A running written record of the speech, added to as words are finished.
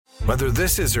Whether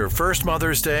this is her first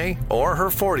Mother's Day or her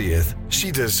 40th, she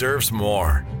deserves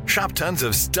more. Shop tons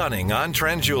of stunning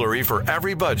on-trend jewelry for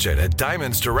every budget at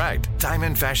Diamonds Direct.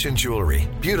 Diamond fashion jewelry,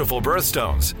 beautiful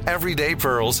birthstones, everyday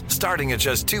pearls starting at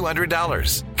just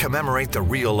 $200. Commemorate the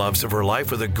real loves of her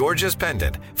life with a gorgeous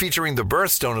pendant featuring the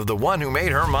birthstone of the one who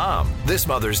made her mom. This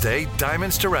Mother's Day,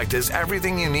 Diamonds Direct is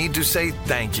everything you need to say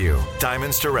thank you.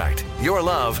 Diamonds Direct. Your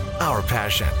love, our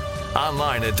passion.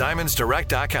 Online at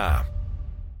diamondsdirect.com.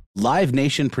 Live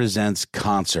Nation presents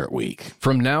Concert Week.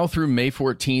 From now through May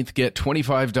 14th, get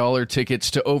 $25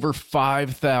 tickets to over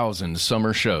 5,000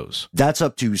 summer shows. That's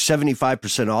up to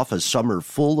 75% off a summer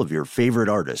full of your favorite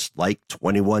artists, like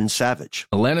 21 Savage,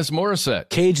 Alanis Morissette,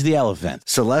 Cage the Elephant,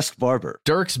 Celeste Barber,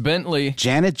 Dierks Bentley,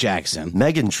 Janet Jackson,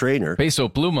 Meghan Trainor, Peso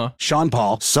Pluma, Sean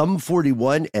Paul, Sum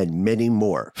 41, and many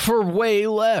more. for way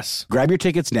less. Grab your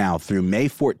tickets now through May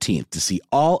 14th to see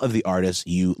all of the artists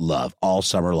you love all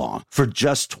summer long. For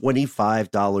just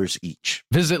 $25 each.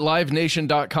 Visit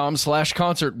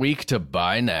livenation.com/Concert Week to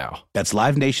buy now. That's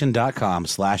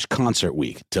livenation.com/Concert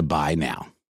Week to buy now.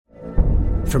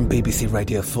 From BBC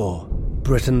Radio 4,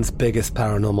 Britain's biggest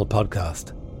paranormal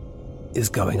podcast is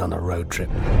going on a road trip.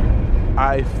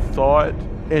 I thought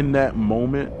in that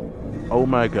moment, oh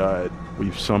my God,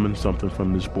 we've summoned something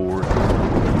from this board.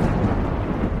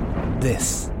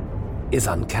 This is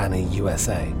Uncanny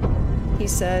USA. He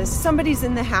says, somebody's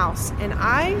in the house, and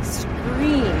I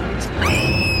screamed.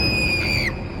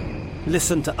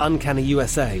 Listen to Uncanny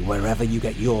USA wherever you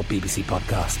get your BBC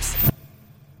podcasts,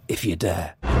 if you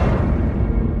dare.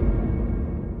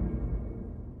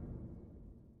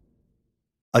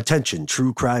 Attention,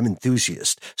 true crime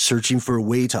enthusiast. Searching for a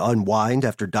way to unwind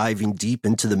after diving deep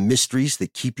into the mysteries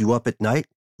that keep you up at night?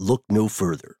 Look no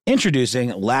further.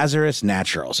 Introducing Lazarus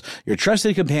Naturals, your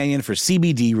trusted companion for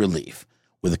CBD relief.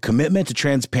 With a commitment to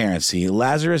transparency,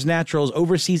 Lazarus Naturals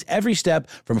oversees every step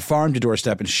from farm to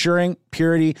doorstep, ensuring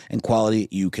purity and quality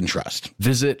you can trust.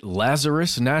 Visit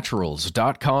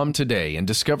LazarusNaturals.com today and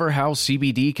discover how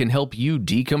CBD can help you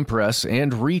decompress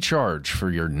and recharge for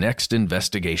your next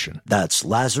investigation. That's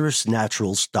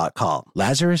LazarusNaturals.com.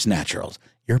 Lazarus Naturals,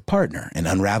 your partner in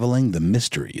unraveling the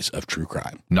mysteries of true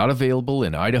crime. Not available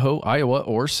in Idaho, Iowa,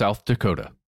 or South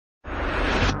Dakota.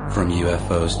 From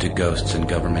UFOs to ghosts and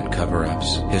government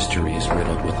cover-ups, history is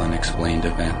riddled with unexplained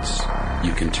events.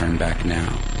 You can turn back now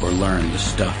or learn the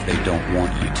stuff they don't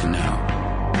want you to know.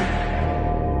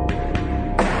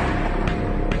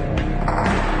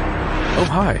 Oh,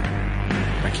 hi.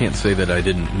 I can't say that I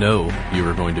didn't know you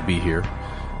were going to be here.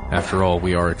 After all,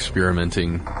 we are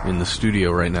experimenting in the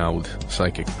studio right now with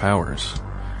psychic powers.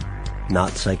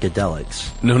 Not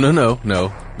psychedelics.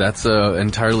 No. That's an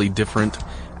entirely different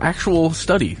actual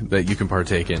study that you can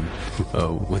partake in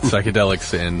with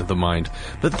psychedelics and the mind.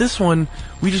 But this one,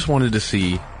 we just wanted to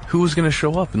see who was going to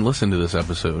show up and listen to this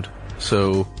episode.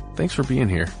 So, thanks for being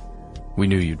here. We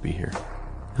knew you'd be here.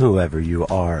 Whoever you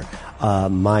are.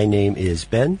 My name is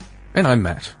Ben. And I'm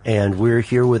Matt. And we're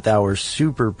here with our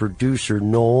super producer,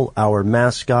 Noel, our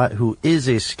mascot, who is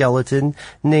a skeleton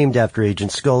named after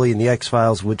Agent Scully in the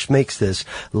X-Files, which makes this,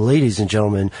 ladies and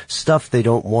gentlemen, stuff they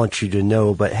don't want you to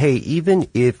know. But hey, even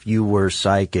if you were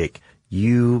psychic,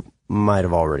 you might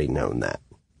have already known that.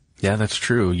 Yeah, that's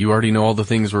true. You already know all the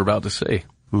things we're about to say.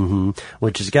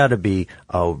 Which has got to be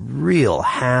a real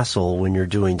hassle when you're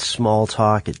doing small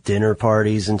talk at dinner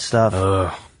parties and stuff.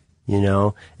 Ugh. You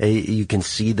know, you can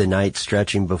see the night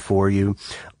stretching before you,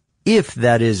 if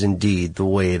that is indeed the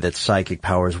way that psychic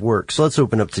powers work. So let's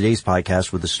open up today's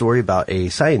podcast with a story about a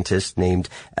scientist named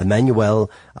Emanuel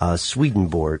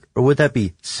Swedenborg. Or would that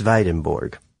be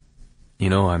Swedenborg? You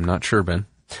know, I'm not sure, Ben.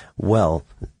 Well,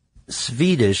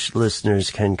 Swedish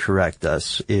listeners can correct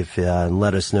us and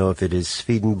let us know if it is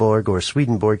Swedenborg or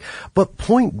Swedenborg. But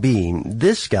point being,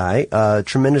 this guy,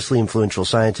 tremendously influential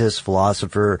scientist,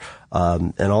 philosopher,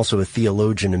 and also a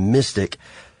theologian and mystic,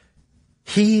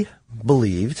 he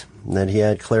believed that he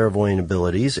had clairvoyant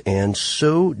abilities, and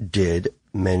so did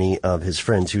many of his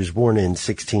friends. He was born in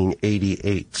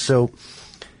 1688. So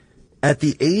at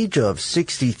the age of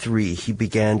 63, he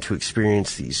began to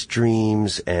experience these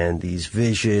dreams and these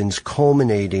visions,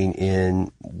 culminating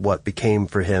in what became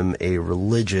for him a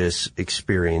religious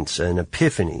experience, an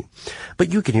epiphany.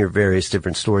 But you can hear various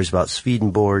different stories about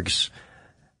Swedenborg's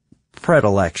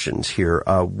predilections here.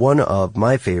 One of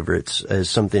my favorites is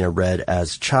something I read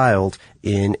as a child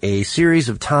in a series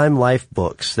of Time Life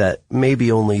books that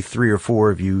maybe only 3 or 4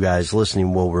 of you guys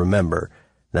listening will remember.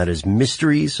 That is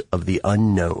Mysteries of the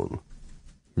Unknown.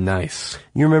 Nice.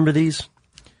 You remember these?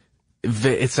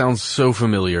 It sounds so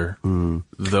familiar,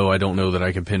 though I don't know that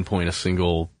I can pinpoint a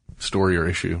single story or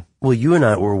issue. Well, you and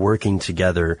I were working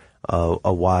together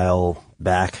a while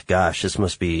back. Gosh, this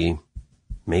must be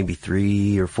maybe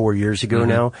 3 or 4 years ago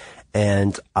now.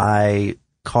 And I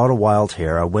caught a wild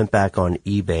hair. I went back on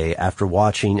eBay after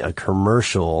watching a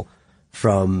commercial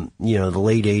from, the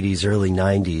late 80s, early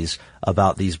 90s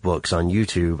about these books on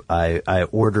YouTube. I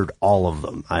ordered all of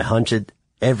them. I hunted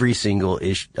every single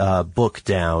book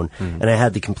down, and I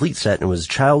had the complete set, and it was a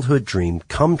childhood dream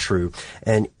come true.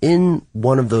 And in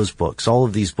one of those books, all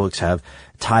of these books have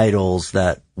titles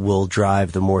that will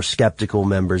drive the more skeptical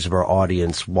members of our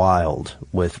audience wild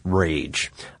with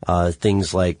rage.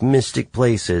 Things like Mystic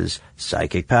Places,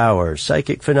 Psychic Power,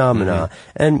 Psychic Phenomena,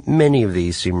 and many of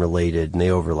these seem related and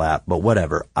they overlap, but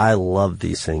whatever. I love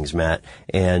these things, Matt.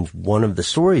 And one of the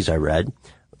stories I read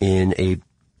in a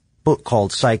book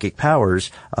called Psychic Powers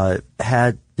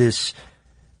had this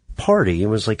party. It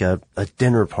was like a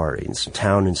dinner party in some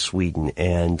town in Sweden,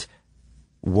 and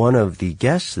one of the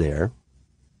guests there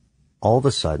all of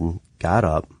a sudden got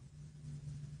up,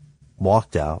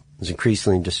 walked out, was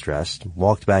increasingly distressed,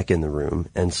 walked back in the room,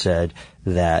 and said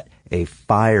that a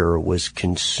fire was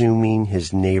consuming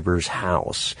his neighbor's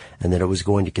house and that it was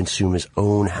going to consume his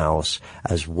own house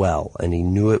as well, and he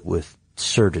knew it with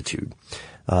certitude.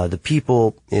 The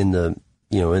people in the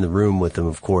room with him,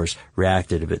 of course,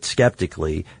 reacted a bit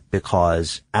skeptically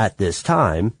because at this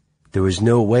time, there was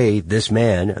no way this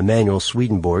man, Emanuel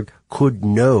Swedenborg, could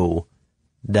know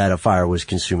that a fire was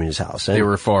consuming his house. And they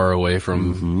were far away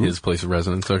from his place of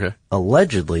residence. Okay.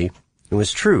 Allegedly, it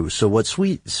was true. So what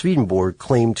Swedenborg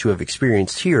claimed to have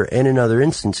experienced here and in other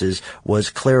instances was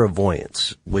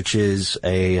clairvoyance, which is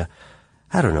kind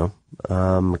of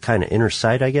inner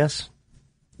sight, I guess.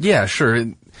 Yeah, sure.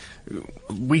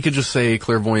 We could just say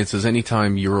clairvoyance is any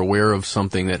time you're aware of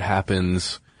something that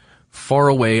happens far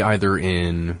away, either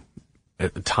in a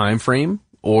time frame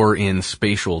or in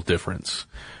spatial difference.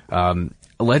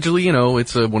 Allegedly,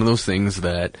 it's one of those things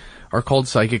that are called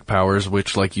psychic powers,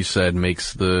 which, like you said,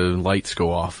 makes the lights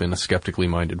go off in a skeptically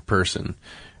minded person.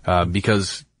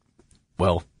 Because,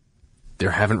 well, there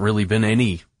haven't really been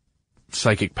any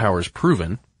psychic powers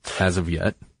proven as of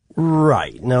yet.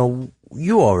 Right. Now,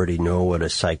 you already know what a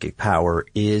psychic power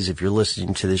is. If you're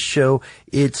listening to this show,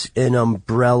 it's an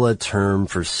umbrella term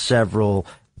for several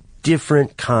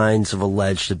different kinds of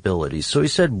alleged abilities. So he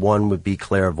said one would be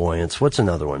clairvoyance. What's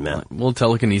another one, Matt? Well,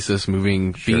 telekinesis,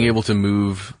 being able to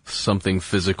move something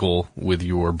physical with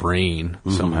your brain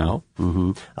somehow.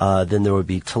 Then there would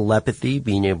be telepathy,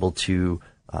 being able to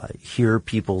hear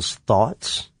people's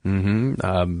thoughts.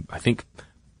 I think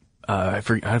I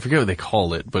forget what they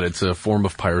call it, but it's a form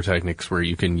of pyrotechnics where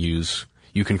you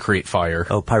can create fire.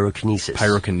 Oh, pyrokinesis.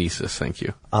 Pyrokinesis, thank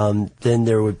you. Then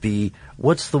there would be,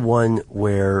 what's the one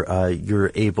where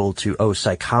you're able to,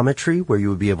 psychometry, where you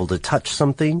would be able to touch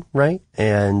something, right?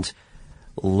 And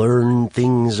learn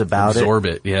things about absorb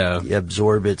it, yeah.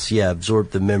 Absorb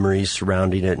the memories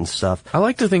surrounding it and stuff. I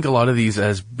like to think a lot of these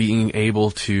as being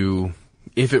able to,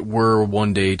 if it were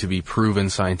one day to be proven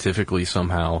scientifically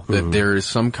somehow, that there is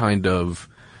some kind of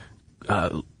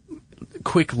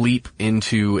quick leap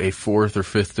into a fourth or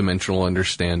fifth dimensional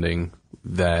understanding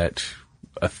that,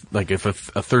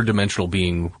 if a third dimensional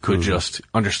being could just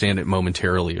understand it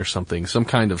momentarily or something, some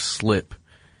kind of slip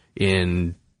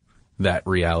in that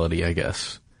reality, I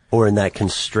guess. Or in that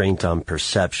constraint on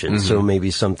perception. So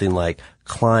maybe something like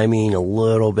climbing a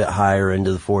little bit higher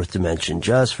into the fourth dimension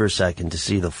just for a second to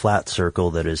see the flat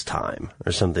circle that is time,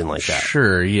 or something like that.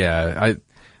 Sure, yeah.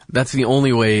 That's the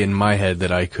only way in my head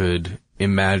that I could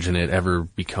imagine it ever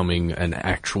becoming an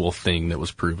actual thing that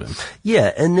was proven.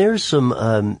 Yeah, and there's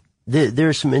some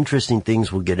there's some interesting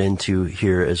things we'll get into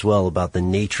here as well about the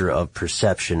nature of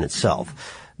perception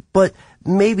itself. But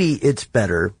maybe it's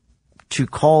better to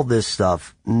call this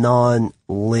stuff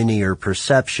non-linear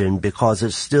perception because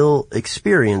it's still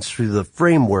experienced through the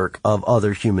framework of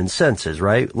other human senses,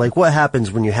 right? Like what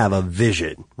happens when you have a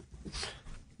vision?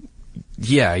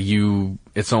 Yeah,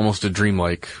 it's almost a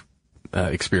dreamlike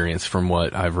experience from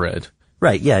what I've read.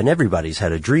 Right, yeah, and everybody's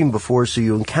had a dream before, so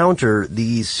you encounter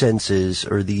these senses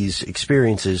or these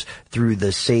experiences through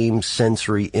the same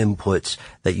sensory inputs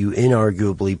that you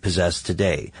inarguably possess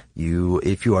today.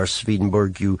 If you are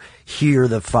Swedenborg, you hear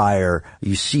the fire,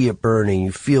 you see it burning,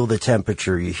 you feel the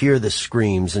temperature, you hear the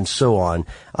screams, and so on.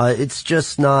 It's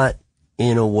just not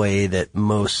in a way that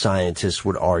most scientists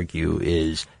would argue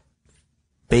is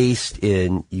based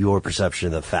in your perception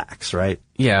of the facts, right?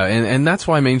 Yeah, and that's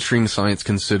why mainstream science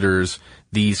considers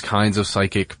these kinds of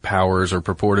psychic powers or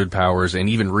purported powers and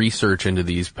even research into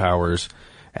these powers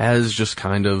as just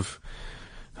kind of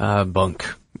bunk,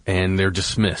 and they're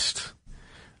dismissed,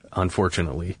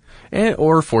 unfortunately.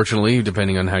 Or fortunately,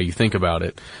 depending on how you think about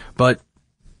it. But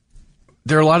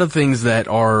there are a lot of things that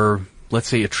are, let's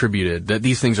say, that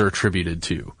these things are attributed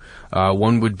to.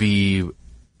 One would be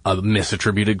a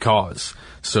misattributed cause.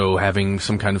 So having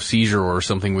some kind of seizure or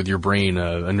something with your brain,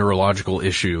 a neurological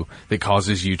issue that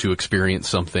causes you to experience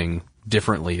something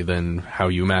differently than how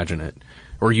you imagine it.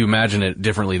 Or you imagine it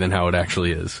differently than how it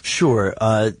actually is. Sure.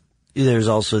 There's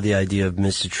also the idea of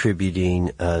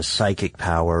misattributing psychic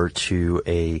power to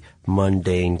a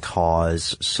mundane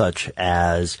cause, such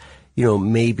as,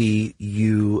 maybe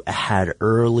you had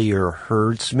earlier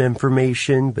heard some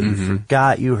information, but you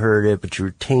forgot you heard it, but you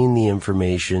retained the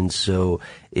information, so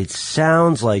it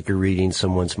sounds like you're reading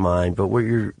someone's mind, but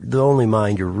the only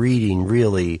mind you're reading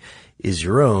really is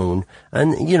your own.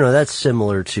 And, that's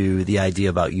similar to the idea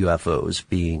about UFOs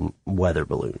being weather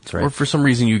balloons, right? Or for some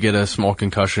reason you get a small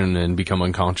concussion and become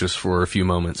unconscious for a few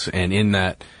moments, and in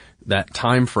that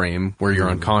time frame where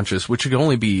you're unconscious, which could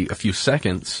only be a few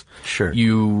seconds, sure,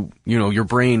 your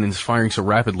brain is firing so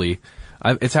rapidly.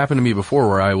 It's happened to me before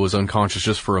where I was unconscious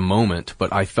just for a moment,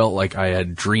 but I felt like I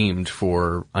had dreamed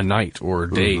for a night or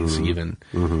days even.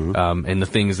 And the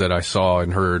things that I saw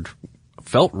and heard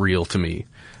felt real to me.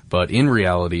 But in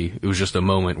reality, it was just a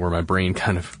moment where my brain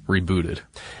kind of rebooted.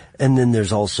 And then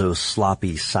there's also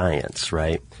sloppy science,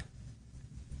 right?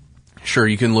 Sure,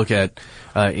 you can look at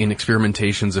in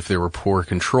experimentations if there were poor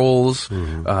controls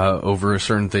over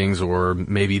certain things, or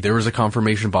maybe there was a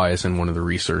confirmation bias in one of the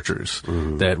researchers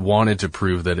that wanted to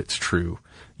prove that it's true.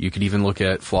 You could even look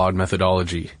at flawed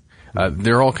methodology.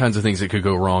 There are all kinds of things that could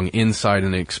go wrong inside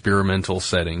an experimental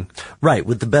setting. Right,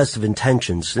 with the best of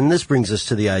intentions. And this brings us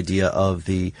to the idea of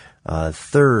the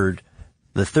third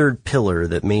pillar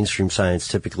that mainstream science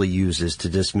typically uses to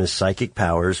dismiss psychic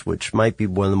powers, which might be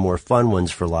one of the more fun ones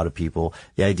for a lot of people,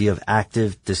 the idea of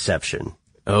active deception.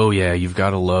 Oh yeah, you've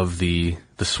got to love the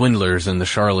swindlers and the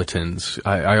charlatans.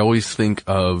 I always think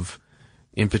of,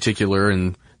 in particular,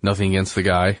 and nothing against the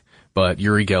guy, but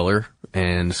Uri Geller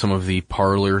and some of the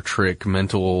parlor trick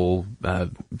mental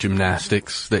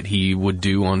gymnastics that he would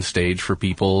do on stage for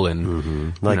people.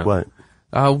 And Like what?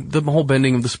 The whole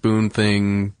bending of the spoon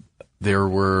thing. There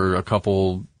were a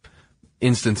couple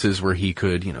instances where he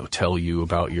could, tell you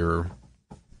about your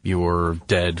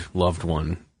dead loved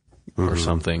one or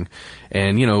something.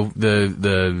 And,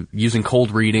 the using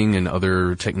cold reading and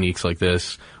other techniques like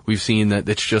this, we've seen that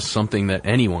it's just something that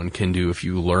anyone can do if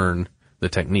you learn the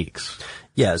techniques.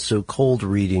 Yeah, so cold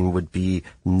reading would be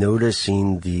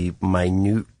noticing the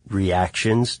minute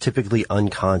reactions, typically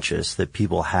unconscious, that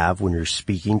people have when you're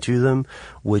speaking to them,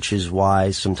 which is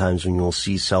why sometimes when you'll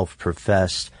see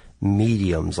self-professed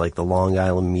mediums, like the Long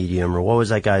Island medium, or what was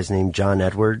that guy's name, John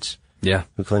Edwards? Yeah.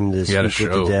 Who claimed to speak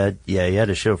with the dead. Yeah, he had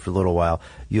a show for a little while.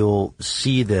 You'll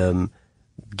see them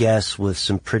guess with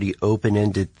some pretty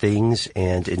open-ended things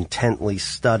and intently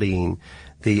studying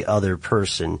the other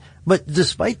person. But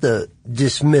despite the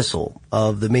dismissal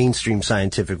of the mainstream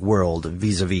scientific world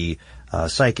vis-a-vis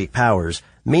psychic powers,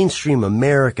 mainstream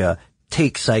America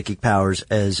takes psychic powers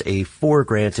as a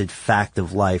for-granted fact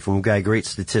of life, and we've got a great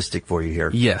statistic for you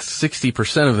here. Yes,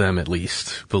 60% of them at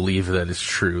least believe that it's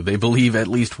true. They believe at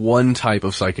least one type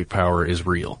of psychic power is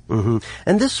real.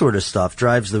 And this sort of stuff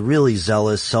drives the really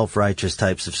zealous, self-righteous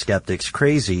types of skeptics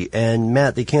crazy. And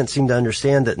Matt, they can't seem to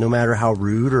understand that no matter how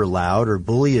rude or loud or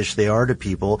bullyish they are to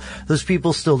people, those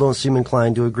people still don't seem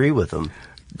inclined to agree with them.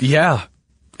 Yeah.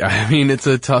 I mean, it's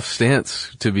a tough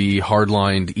stance to be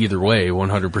hardlined either way,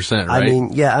 100%, right? I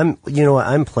mean, yeah,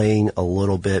 I'm playing a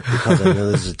little bit because I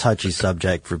know this is a touchy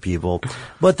subject for people.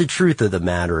 But the truth of the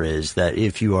matter is that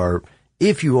if you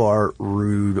are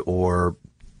rude or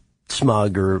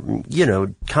smug or,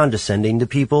 condescending to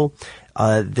people,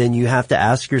 then you have to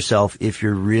ask yourself if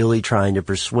you're really trying to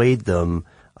persuade them,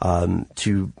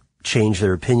 to change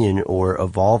their opinion or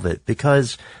evolve it.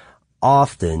 Because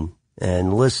often,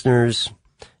 and listeners,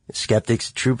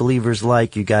 skeptics, true believers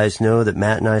like you guys know that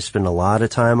Matt and I spend a lot of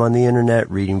time on the internet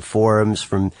reading forums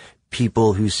from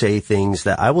people who say things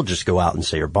that I will just go out and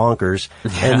say are bonkers.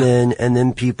 Yeah. And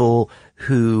then people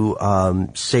who,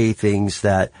 say things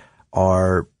that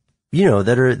are,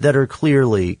 that are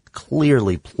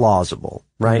clearly plausible,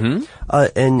 right?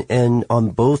 And on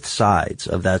both sides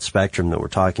of that spectrum that we're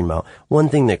talking about, one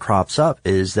thing that crops up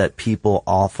is that people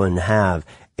often have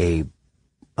a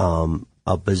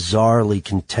bizarrely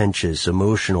contentious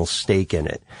emotional stake in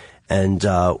it. And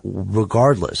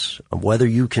regardless of whether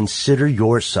you consider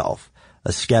yourself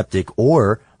a skeptic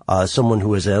or someone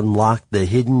who has unlocked the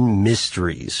hidden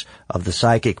mysteries of the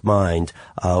psychic mind,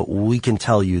 we can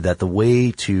tell you that the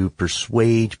way to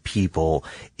persuade people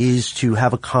is to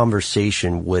have a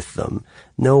conversation with them.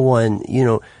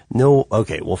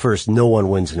 First, no one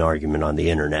wins an argument on the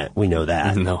internet. We know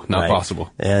that. No, not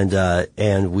possible.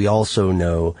 And we also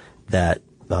know that,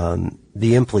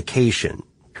 the implication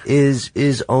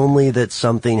is only that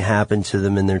something happened to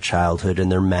them in their childhood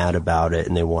and they're mad about it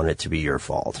and they want it to be your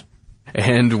fault.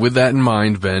 And with that in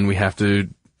mind, Ben, we have to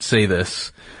say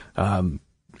this, and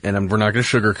we're not going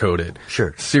to sugarcoat it.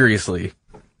 Sure. Seriously.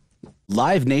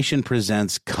 Live Nation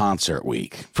presents Concert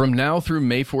Week. From now through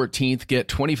May 14th, get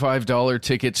 $25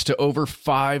 tickets to over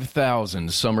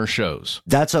 5,000 summer shows.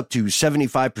 That's up to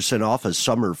 75% off a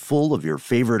summer full of your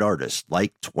favorite artists,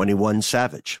 like 21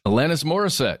 Savage, Alanis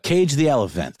Morissette, Cage the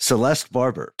Elephant, Celeste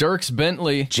Barber, Dierks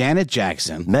Bentley, Janet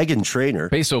Jackson, Meghan Trainor,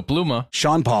 Peso Pluma,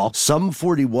 Sean Paul, Sum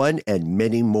 41, and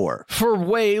many more. for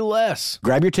way less.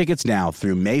 Grab your tickets now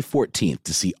through May 14th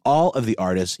to see all of the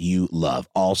artists you love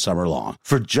all summer long.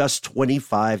 For just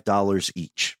 $25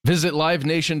 each. Visit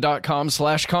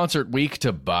livenation.com/Concert Week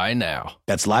to buy now.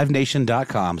 That's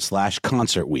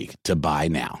livenation.com/Concert Week to buy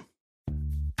now.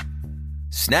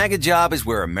 Snag a Job is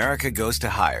where America goes to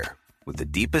hire, with the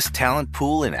deepest talent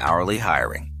pool in hourly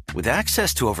hiring. With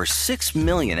access to over 6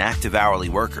 million active hourly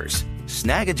workers,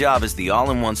 Snag a Job is the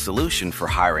all-in-one solution for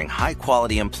hiring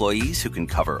high-quality employees who can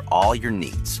cover all your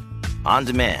needs. On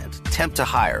demand, temp to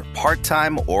hire,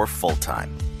 part-time or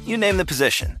full-time. You name the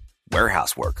position.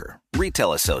 Warehouse worker,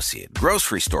 retail associate,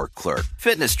 grocery store clerk,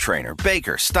 fitness trainer,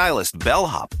 baker, stylist,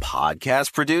 bellhop,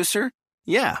 podcast producer.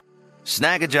 Yeah,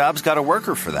 Snag a Job's got a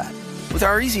worker for that. With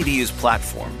our easy-to-use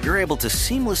platform, you're able to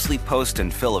seamlessly post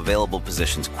and fill available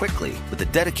positions quickly with a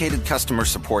dedicated customer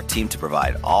support team to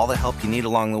provide all the help you need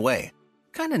along the way.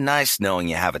 Kind of nice knowing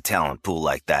you have a talent pool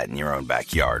like that in your own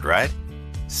backyard, right?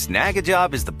 Snag a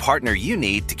Job is the partner you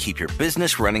need to keep your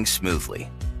business running smoothly.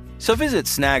 So visit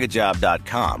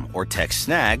snagajob.com or text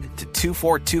SNAG to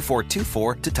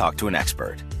 242424 to talk to an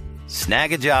expert.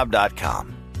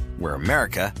 Snagajob.com, where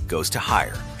America goes to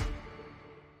hire.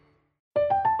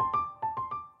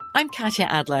 I'm Katya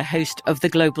Adler, host of The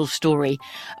Global Story.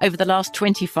 Over the last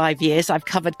 25 years, I've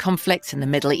covered conflicts in the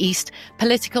Middle East,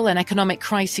 political and economic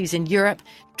crises in Europe,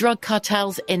 drug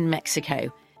cartels in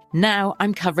Mexico. Now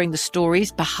I'm covering the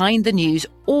stories behind the news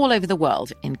all over the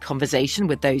world in conversation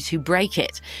with those who break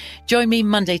it. Join me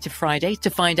Monday to Friday to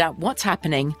find out what's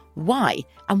happening, why,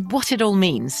 and what it all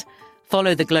means.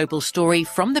 Follow The Global Story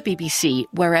from the BBC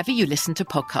wherever you listen to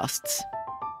podcasts.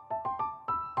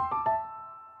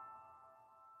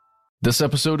 This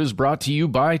episode is brought to you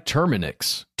by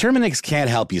Terminix. Terminix can't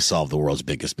help you solve the world's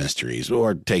biggest mysteries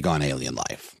or take on alien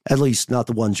life. At least not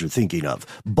the ones you're thinking of.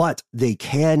 But they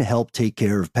can help take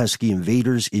care of pesky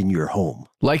invaders in your home.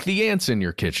 Like the ants in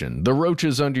your kitchen, the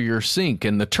roaches under your sink,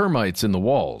 and the termites in the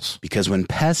walls. Because when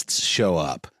pests show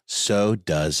up, so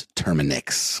does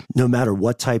Terminix. No matter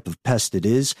what type of pest it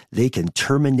is, they can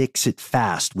Terminix it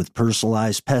fast with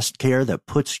personalized pest care that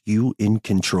puts you in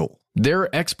control.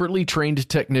 Their expertly trained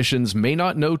technicians may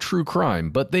not know true crime,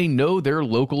 but they know their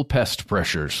local pest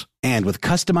pressures. And with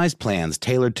customized plans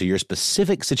tailored to your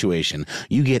specific situation,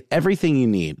 you get everything you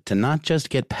need to not just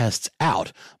get pests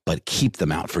out, but keep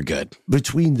them out for good.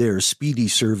 Between their speedy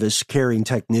service, caring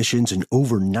technicians, and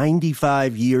over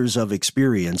 95 years of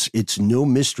experience, it's no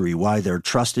mystery why they're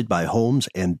trusted by homes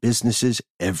and businesses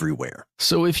everywhere.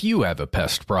 So if you have a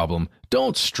pest problem,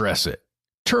 don't stress it.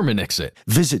 Terminix it.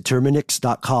 Visit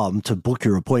Terminix.com to book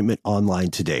your appointment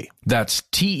online today. That's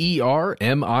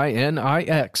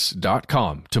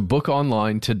TERMINIX.com to book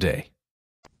online today.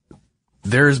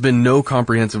 There has been no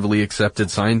comprehensively accepted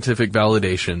scientific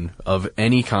validation of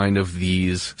any kind of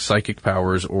these psychic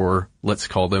powers, or let's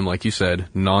call them, like you said,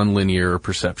 nonlinear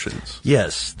perceptions.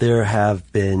 Yes, there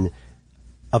have been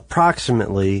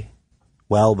approximately,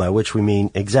 well, by which we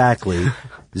mean exactly,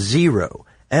 0.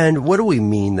 And what do we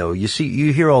mean, though? You see,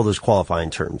 you hear all those qualifying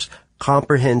terms.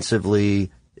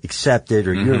 Comprehensively accepted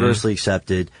or universally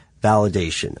accepted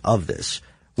validation of this.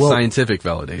 Well, scientific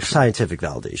validation. Scientific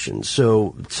validation.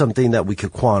 So something that we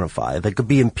could quantify, that could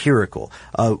be empirical.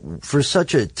 For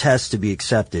such a test to be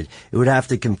accepted, it would have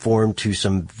to conform to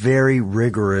some very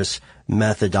rigorous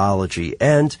methodology.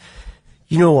 And,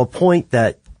 you know, a point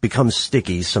that becomes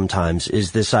sticky sometimes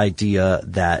is this idea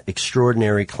that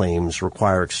extraordinary claims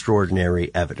require extraordinary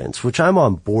evidence, which I'm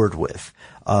on board with.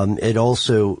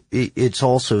 It's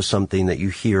also something that you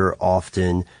hear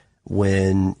often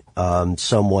when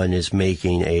someone is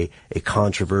making a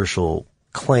controversial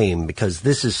claim, because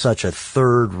this is such a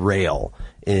third rail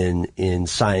in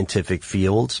scientific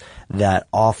fields that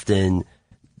often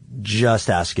just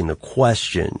asking the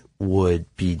question would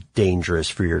be dangerous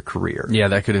for your career. Yeah,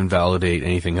 that could invalidate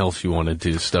anything else you wanted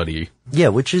to study. Yeah,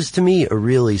 which is to me a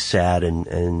really sad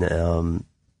and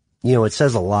you know, it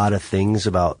says a lot of things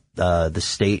about the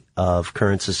state of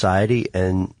current society,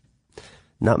 and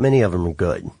not many of them are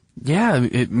good. Yeah,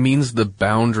 it means the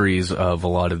boundaries of a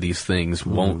lot of these things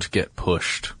won't get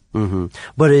pushed. Mm-hmm.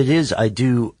 But it is,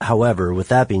 however, with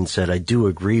that being said, I do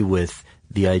agree with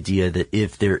the idea that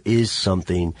if there is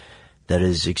something that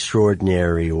is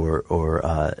extraordinary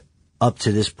or up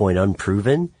to this point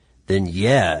unproven, then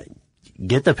yeah,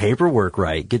 get the paperwork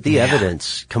right, get the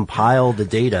evidence, compile the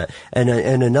data. And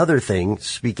another thing,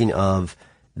 speaking of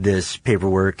this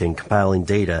paperwork and compiling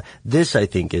data, this I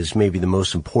think is maybe the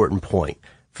most important point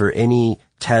for any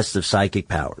test of psychic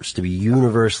powers to be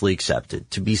universally accepted,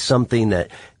 to be something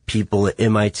that people at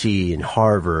MIT and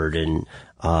Harvard and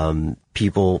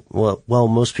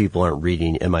most people aren't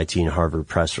reading MIT and Harvard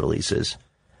press releases.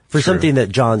 For something that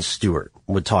Jon Stewart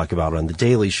would talk about on The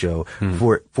Daily Show,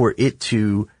 for it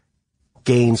to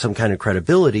gain some kind of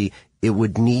credibility, it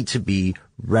would need to be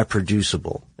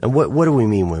reproducible. And what do we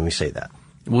mean when we say that?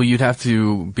 Well, you'd have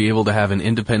to be able to have an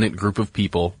independent group of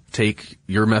people take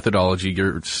your methodology,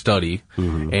 your study,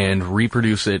 and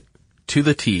reproduce it to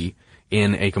the T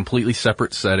in a completely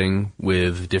separate setting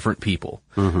with different people.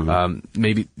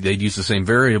 Maybe they'd use the same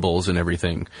variables and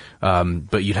everything,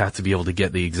 but you'd have to be able to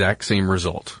get the exact same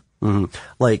result.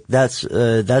 Like that's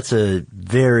a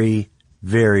very,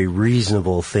 very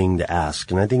reasonable thing to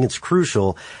ask. And I think it's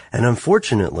crucial. And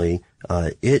unfortunately,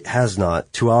 it has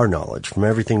not, to our knowledge, from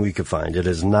everything we could find, it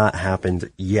has not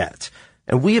happened yet.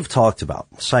 And we have talked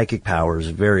about psychic powers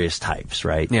of various types,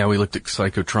 right? Yeah, we looked at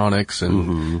psychotronics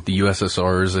and the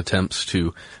USSR's attempts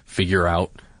to figure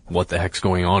out what the heck's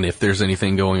going on, if there's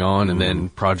anything going on, and then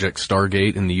Project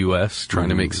Stargate in the US trying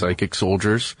to make psychic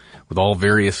soldiers with all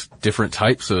various different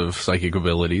types of psychic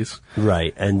abilities.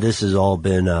 Right, and this has all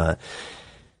been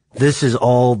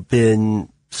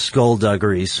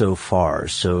skullduggery so far.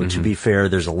 So to be fair,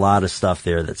 there's a lot of stuff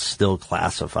there that's still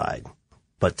classified.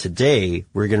 But today,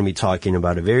 we're going to be talking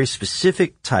about a very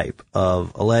specific type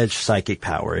of alleged psychic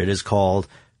power. It is called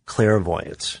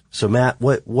clairvoyance. So Matt,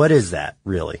 what is that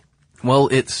really? Well,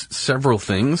 it's several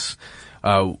things.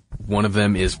 One of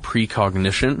them is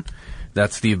precognition.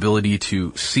 That's the ability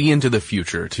to see into the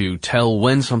future, to tell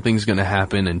when something's going to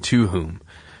happen and to whom.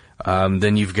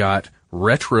 Then you've got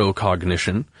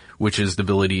retrocognition, which is the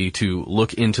ability to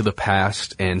look into the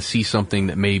past and see something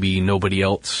that maybe nobody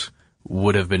else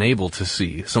would have been able to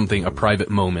see, a private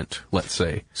moment, let's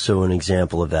say. So an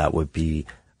example of that would be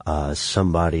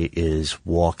somebody is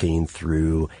walking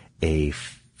through a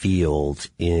field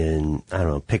in, I don't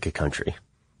know, pick a country.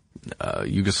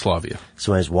 Yugoslavia.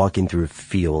 Somebody's walking through a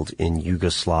field in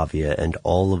Yugoslavia, and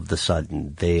all of the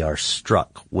sudden they are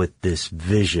struck with this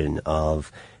vision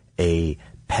of a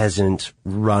peasant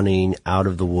running out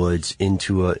of the woods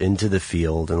into the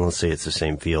field, and let's say it's the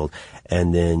same field,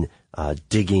 and then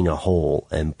digging a hole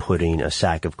and putting a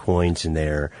sack of coins in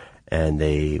there, and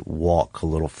they walk a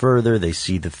little further, they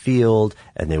see the field,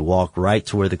 and they walk right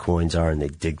to where the coins are and they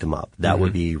dig them up. That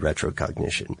would be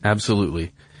retrocognition.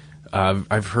 Absolutely.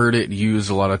 I've heard it used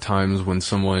a lot of times when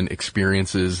someone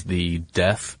experiences the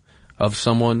death of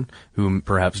someone who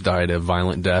perhaps died a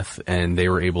violent death, and they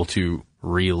were able to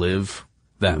relive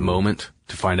that moment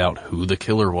to find out who the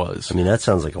killer was. I mean, that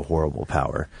sounds like a horrible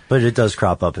power, but it does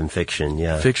crop up in fiction,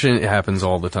 yeah. Fiction, it happens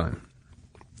all the time.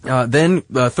 Then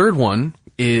the third one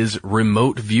is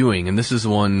remote viewing, and this is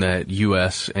one that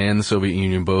U.S. and the Soviet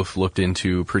Union both looked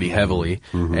into pretty heavily,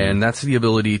 and that's the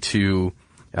ability to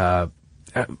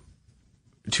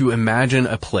imagine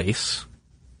a place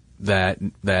that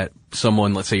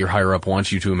someone, let's say your higher up,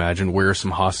 wants you to imagine where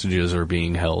some hostages are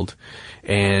being held,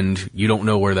 and you don't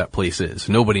know where that place is.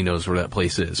 Nobody knows where that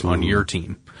place is on your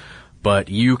team. But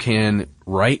you can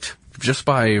write, just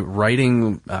by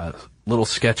writing little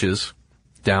sketches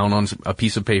down on a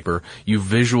piece of paper, you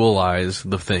visualize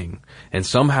the thing. And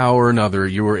somehow or another,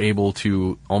 you were able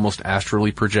to almost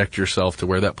astrally project yourself to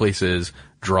where that place is,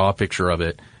 draw a picture of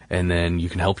it, and then you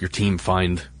can help your team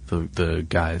find the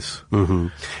guys.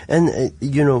 And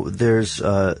there's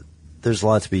a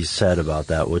lot to be said about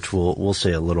that, which we'll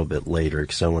say a little bit later,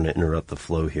 because I want to interrupt the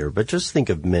flow here. But just think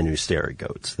of Men Who Stare at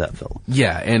Goats, that film.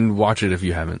 Yeah, and watch it if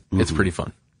you haven't. It's pretty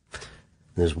fun.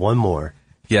 There's one more.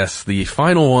 Yes, the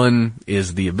final one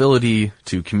is the ability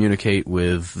to communicate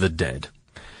with the dead,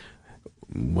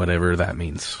 whatever that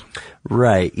means.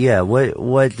 Right. Yeah.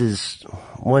 What does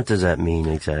that mean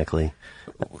exactly?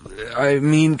 I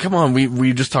mean, come on,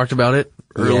 we just talked about it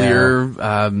earlier.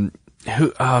 Yeah.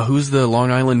 Who's the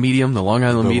Long Island medium? The Long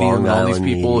Island medium, and all these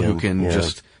people who can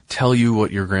just tell you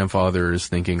what your grandfather is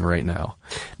thinking right now.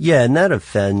 Yeah, and that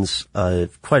offends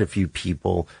quite a few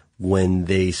people when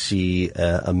they see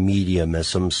a medium as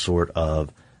some sort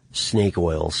of snake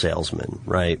oil salesman,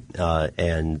 right?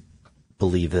 And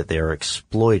believe that they're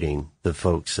exploiting the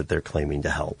folks that they're claiming to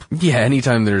help. Yeah,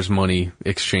 anytime there's money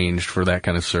exchanged for that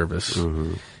kind of service,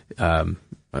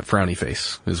 frowny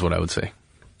face is what I would say.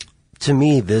 To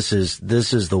me, this is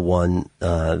the one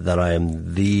that I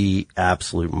am the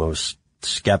absolute most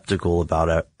skeptical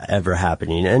about ever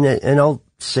happening, and I'll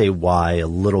say why a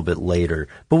little bit later.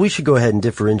 But we should go ahead and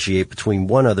differentiate between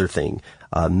one other thing.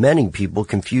 Many people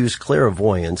confuse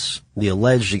clairvoyance, the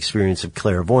alleged experience of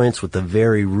clairvoyance, with the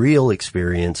very real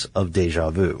experience of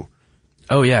déjà vu.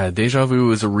 Oh yeah, déjà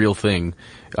vu is a real thing.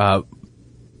 Let's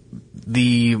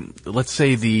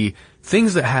say the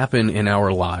things that happen in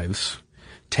our lives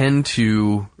tend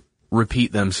to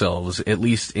repeat themselves, at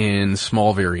least in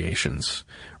small variations,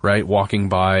 right? Walking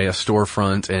by a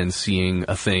storefront and seeing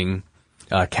a thing,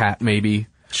 a cat maybe.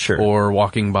 Sure. Or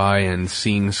walking by and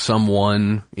seeing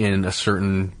someone in a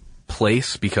certain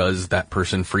place because that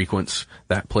person frequents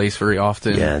that place very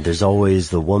often. Yeah, there's always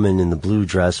the woman in the blue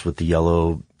dress with the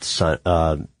yellow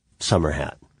summer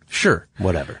hat. Sure.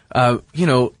 Whatever.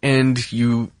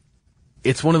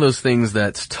 It's one of those things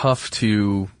that's tough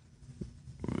to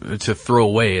throw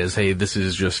away as, hey, this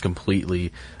is just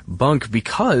completely bunk,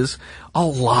 because a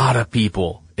lot of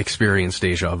people experience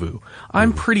déjà vu.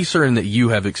 I'm pretty certain that you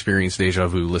have experienced déjà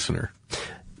vu, listener.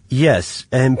 Yes,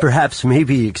 and perhaps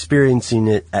maybe experiencing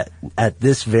it at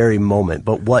this very moment.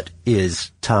 But what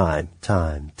is time?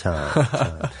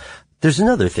 There's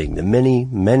another thing that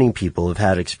many people have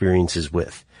had experiences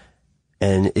with,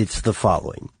 and it's the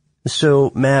following.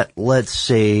 So, Matt, let's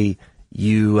say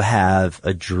you have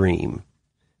a dream.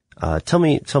 Tell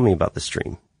me about this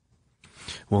dream.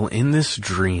 Well, in this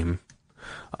dream,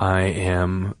 I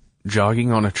am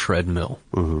jogging on a treadmill,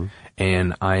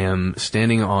 and I am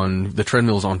standing on the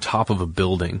treadmill's on top of a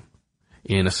building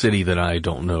in a city that I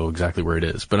don't know exactly where it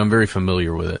is, but I'm very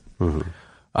familiar with it.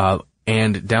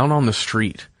 And down on the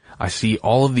street, I see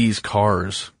all of these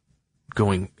cars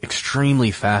going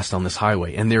extremely fast on this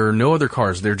highway, and there are no other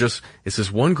cars. It's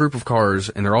this one group of cars,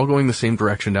 and they're all going the same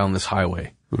direction down this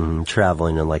highway.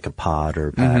 Traveling in like a pod or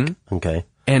a pack. Okay.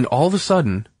 And all of a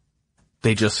sudden,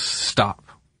 they just stop.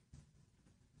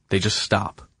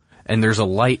 And there's a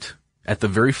light at the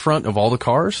very front of all the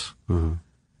cars.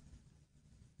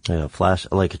 A flash,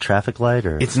 like a traffic light,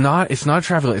 or? It's not a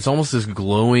traffic light. It's almost this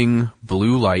glowing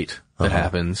blue light that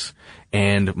happens,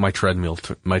 and my treadmill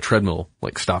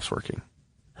like stops working.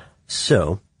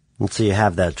 So, let's say you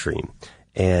have that dream,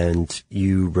 and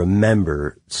you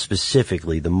remember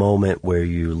specifically the moment where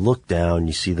you look down,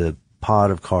 you see the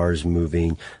pod of cars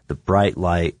moving, the bright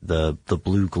light, the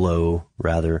blue glow,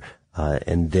 rather,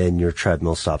 and then your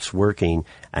treadmill stops working,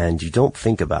 and you don't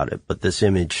think about it, but this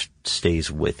image stays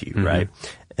with you, right?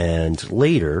 And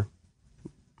later,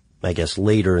 I guess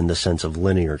later in the sense of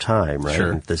linear time, right?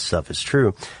 Sure. If this stuff is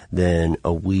true, then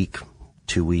a week,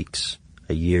 2 weeks,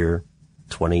 a year,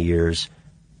 20 years,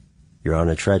 you're on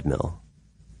a treadmill.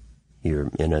 You're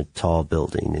in a tall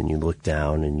building, and you look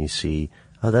down and you see,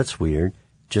 oh, that's weird.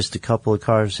 Just a couple of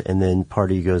cars, and then part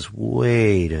of you goes,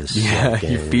 wait a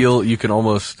second. You can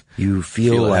almost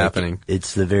feel like it happening.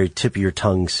 It's the very tip of your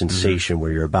tongue sensation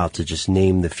where you're about to just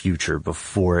name the future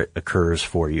before it occurs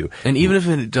for you. And even if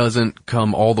it doesn't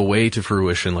come all the way to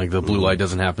fruition, like the blue light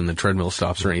doesn't happen, the treadmill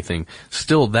stops or anything,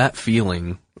 still that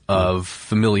feeling of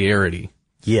familiarity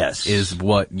is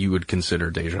what you would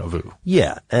consider déjà vu.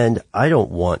 Yeah, and I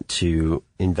don't want to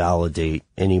invalidate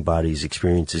anybody's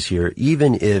experiences here,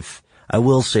 even if I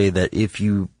will say that if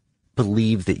you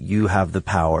believe that you have the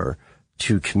power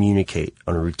to communicate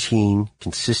on a routine,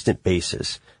 consistent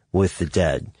basis with the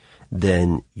dead,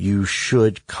 then you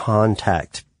should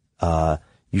contact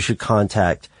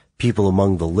people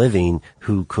among the living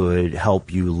who could help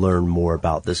you learn more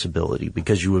about this ability,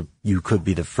 because you could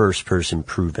be the first person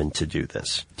proven to do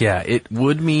this. Yeah, it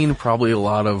would mean probably a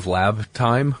lot of lab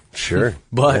time. Sure.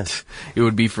 But it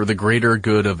would be for the greater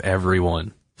good of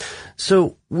everyone.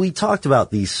 So we talked about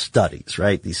these studies,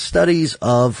 right? These studies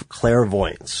of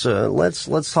clairvoyance.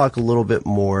 Let's talk a little bit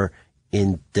more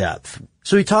in depth.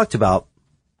 So we talked about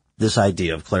this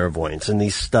idea of clairvoyance and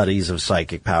these studies of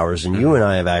psychic powers, and you and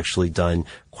I have actually done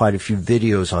quite a few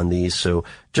videos on these. So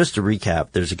just to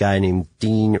recap, there's a guy named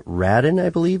Dean Radin, I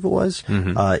believe it was.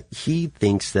 He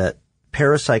thinks that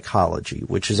parapsychology,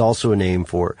 which is also a name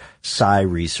for psi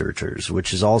researchers,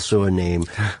 which is also a name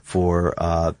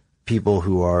for people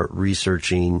who are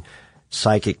researching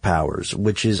psychic powers,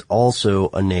 which is also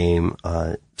a name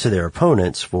to their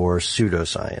opponents for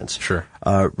pseudoscience. Sure.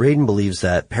 Radin believes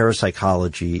that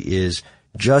parapsychology is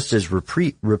just as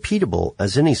repeatable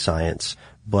as any science,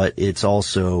 but it's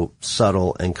also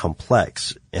subtle and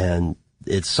complex. And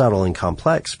it's subtle and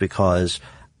complex because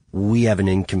we have an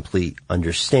incomplete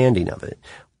understanding of it,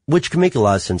 which can make a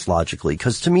lot of sense logically.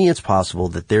 Because to me, it's possible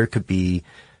that there could be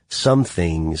some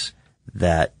things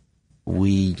that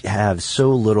we have so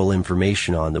little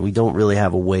information on that we don't really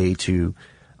have a way to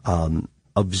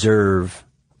observe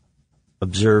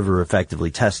or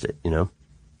effectively test it, you know?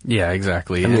 Yeah,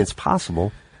 exactly. I mean, it's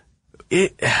possible.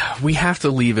 We have to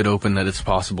leave it open that it's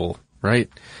possible, right?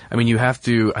 I mean, you have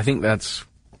to, I think that's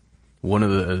one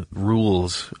of the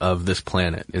rules of this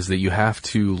planet, is that you have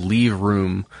to leave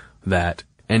room that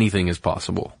anything is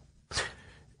possible.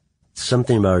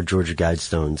 Something about our Georgia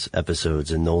Guidestones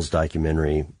episodes and Noel's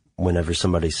documentary, whenever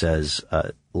somebody says,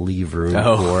 leave room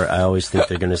for, I always think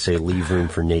they're going to say leave room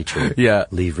for nature. Yeah.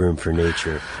 Leave room for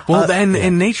nature. Well, then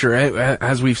in nature,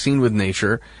 as we've seen with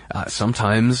nature,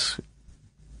 sometimes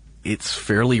it's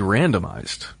fairly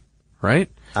randomized, right?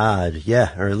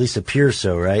 Yeah, or at least appears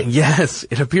so, right? Yes,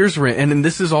 it appears and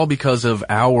this is all because of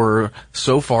our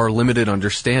so far limited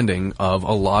understanding of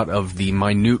a lot of the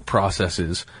minute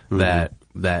processes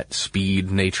that speed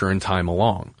nature and time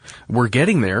along. We're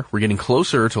getting there. We're getting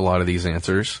closer to a lot of these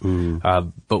answers,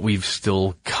 but we've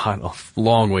still got a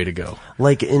long way to go.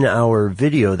 Like in our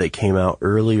video that came out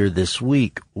earlier this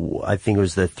week, I think it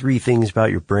was the 3 things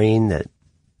about your brain that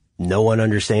no one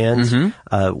understands.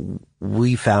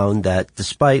 We found that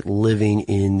despite living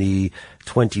in the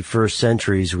 21st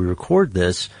century as we record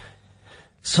this,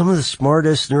 some of the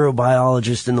smartest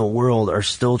neurobiologists in the world are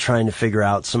still trying to figure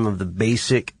out some of the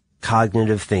basic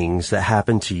cognitive things that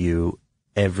happen to you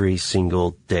every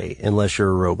single day, unless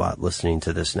you're a robot listening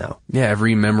to this now. Yeah,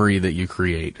 every memory that you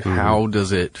create, how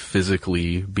does it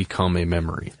physically become a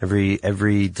memory?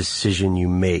 Every decision you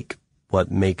make, what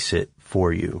makes it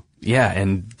for you? Yeah,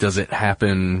 and does it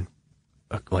happen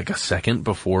like a second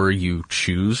before you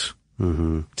choose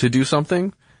to do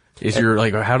something? Is your,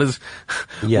 like, how does,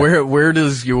 where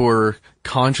does your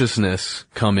consciousness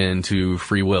come into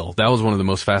free will? That was one of the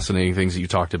most fascinating things that you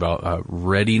talked about.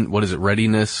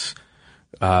 Readiness,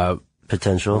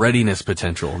 potential. Readiness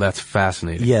potential. That's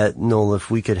fascinating. Yeah, Noel, if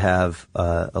we could have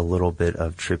a little bit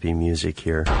of trippy music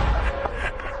here.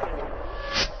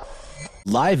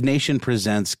 Live Nation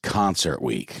presents Concert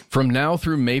Week. From now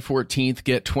through May 14th,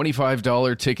 get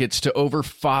 $25 tickets to over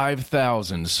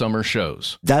 5,000 summer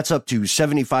shows. That's up to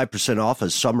 75% off a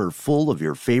summer full of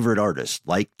your favorite artists,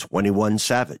 like 21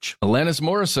 Savage, Alanis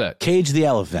Morissette, Cage the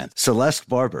Elephant, Celeste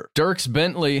Barber, Dierks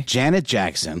Bentley, Janet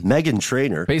Jackson, Meghan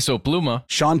Trainor, Peso Pluma,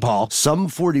 Sean Paul, Sum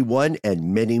 41,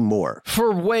 and many more.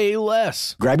 For way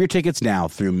less. Grab your tickets now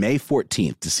through May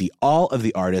 14th to see all of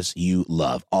the artists you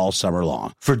love all summer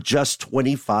long for just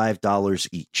 $25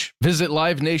 each. Visit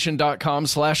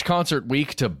livenation.com/Concert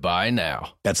Week to buy now.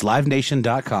 That's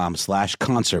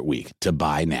livenation.com/Concert Week to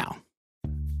buy now.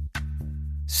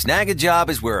 Snag a Job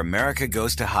is where America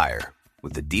goes to hire,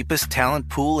 with the deepest talent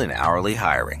pool in hourly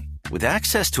hiring. With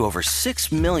access to over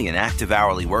 6 million active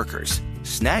hourly workers,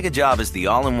 Snag a Job is the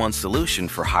all-in-one solution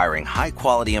for hiring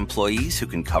high-quality employees who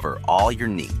can cover all your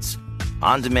needs.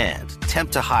 On demand,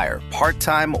 temp to hire,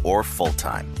 part-time or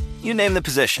full-time. You name the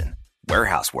position.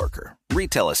 Warehouse worker,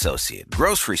 retail associate,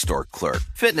 grocery store clerk,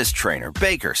 fitness trainer,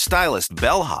 baker, stylist,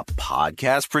 bellhop,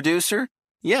 podcast producer?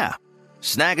 Yeah,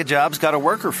 Snag a Job's got a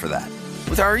worker for that.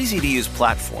 With our easy-to-use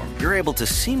platform, you're able to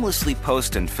seamlessly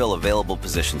post and fill available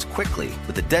positions quickly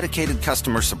with a dedicated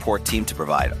customer support team to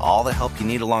provide all the help you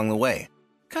need along the way.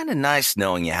 Kinda nice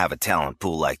knowing you have a talent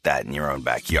pool like that in your own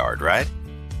backyard, right?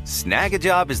 Snag a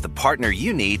Job is the partner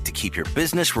you need to keep your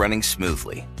business running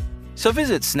smoothly. So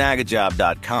visit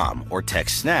snagajob.com or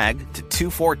text SNAG to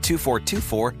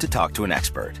 242424 to talk to an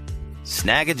expert.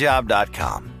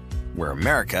 Snagajob.com, where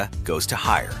America goes to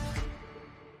hire.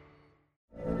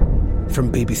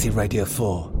 From BBC Radio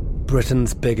 4,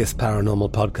 Britain's biggest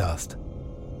paranormal podcast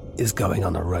is going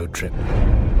on a road trip.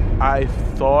 I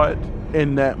thought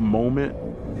in that moment,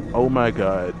 oh my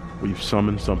God, we've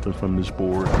summoned something from this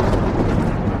board.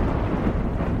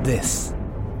 This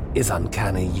is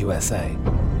Uncanny USA.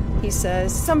 He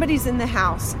says, somebody's in the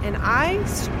house, and I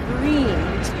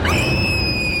screamed.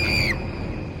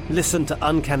 Listen to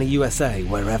Uncanny USA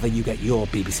wherever you get your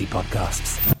BBC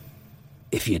podcasts,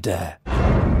 if you dare.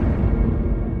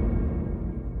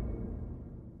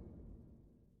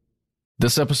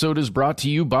 This episode is brought to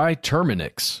you by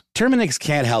Terminix. Terminix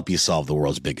can't help you solve the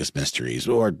world's biggest mysteries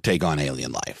or take on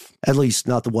alien life. At least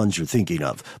not the ones you're thinking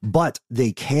of. But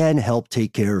they can help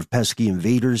take care of pesky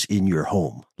invaders in your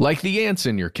home. Like the ants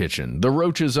in your kitchen, the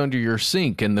roaches under your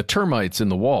sink, and the termites in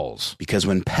the walls. Because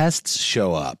when pests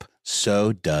show up,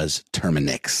 so does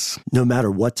Terminix. No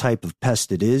matter what type of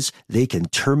pest it is, they can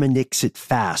Terminix it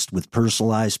fast with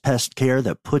personalized pest care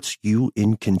that puts you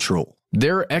in control.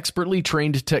 Their expertly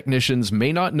trained technicians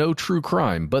may not know true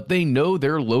crime, but they know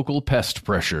their local pest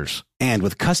pressures. And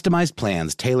with customized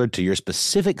plans tailored to your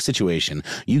specific situation,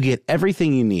 you get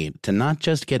everything you need to not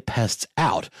just get pests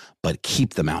out, but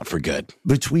keep them out for good.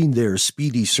 Between their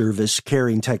speedy service,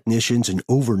 caring technicians, and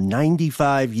over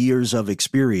 95 years of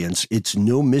experience, it's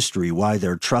no mystery why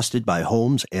they're trusted by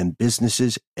homes and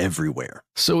businesses everywhere.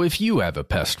 So if you have a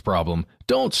pest problem,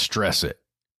 don't stress it.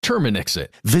 Terminix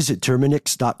it. Visit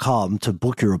Terminix.com to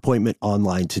book your appointment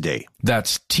online today.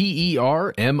 That's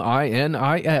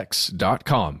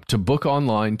TERMINIX.com to book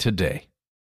online today.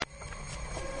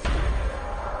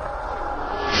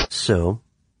 So,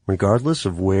 regardless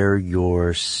of where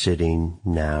you're sitting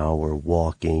now or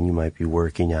walking, you might be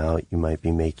working out, you might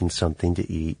be making something to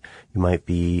eat, you might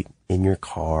be in your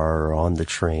car or on the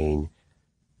train.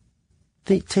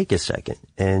 Take a second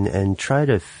and try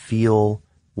to feel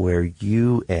where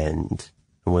you end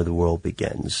and where the world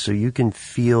begins. So you can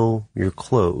feel your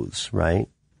clothes, right?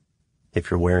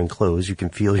 If you're wearing clothes, you can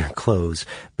feel your clothes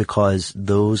because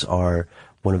those are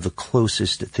one of the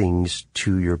closest things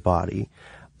to your body.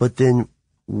 But then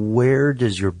where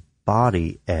does your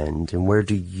body end and where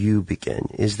do you begin?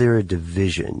 Is there a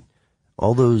division?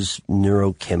 All those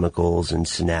neurochemicals and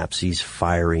synapses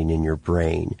firing in your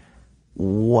brain,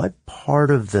 what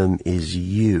part of them is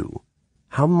you?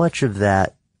 How much of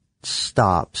that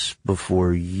stops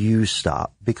before you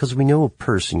stop? Because we know a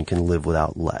person can live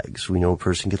without legs. We know a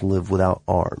person can live without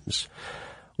arms.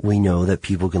 We know that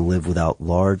people can live without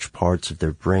large parts of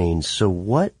their brains. So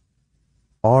what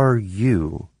are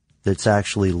you that's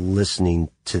actually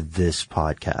listening to this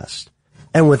podcast?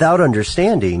 And without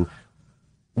understanding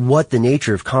what the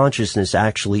nature of consciousness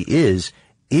actually is,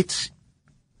 it's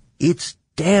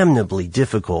damnably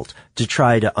difficult to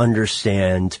try to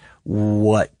understand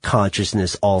what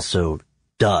consciousness also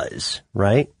does,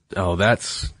 right? Oh,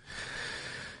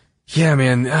 yeah,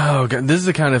 man. Oh, God. This is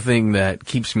the kind of thing that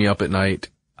keeps me up at night.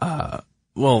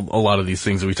 Well, a lot of these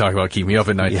things that we talk about keep me up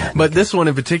at night, but this one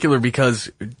in particular,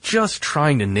 because just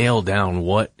trying to nail down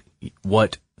what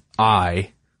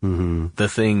I, the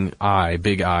thing I,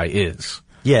 big I is.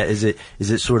 Yeah. Is it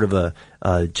sort of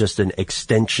just an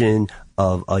extension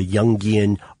of a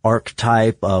Jungian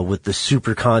archetype, with the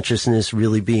super consciousness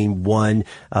really being one?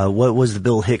 What was the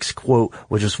Bill Hicks quote?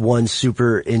 Was just one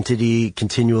super entity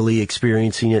continually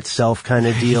experiencing itself kind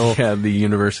of deal? Yeah, the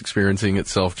universe experiencing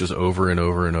itself just over and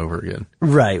over and over again.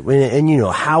 Right. And you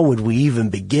know, how would we even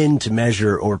begin to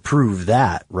measure or prove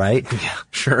that, right? Yeah,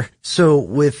 sure. So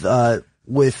with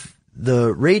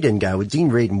the Radin guy, with Dean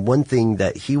Radin, one thing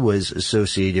that he was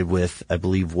associated with, I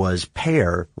believe, was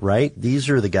PAIR, right? These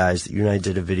are the guys that you and I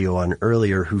did a video on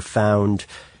earlier who found,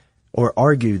 or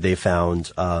argued they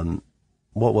found,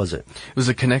 what was it? It was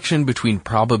a connection between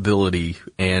probability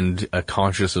and a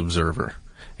conscious observer.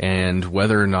 And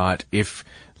whether or not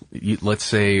let's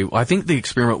say, I think the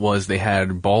experiment was they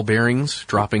had ball bearings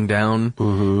dropping down,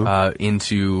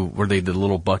 into, were they the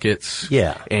little buckets?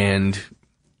 Yeah. And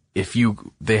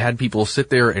they had people sit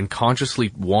there and consciously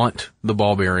want the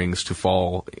ball bearings to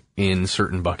fall in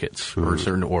certain buckets or a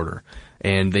certain order.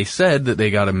 And they said that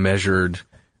they got a measured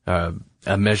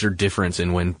difference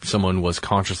in when someone was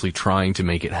consciously trying to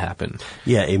make it happen.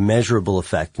 Yeah, a measurable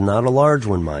effect, not a large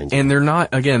one, mind you. And they're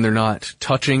not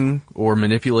touching or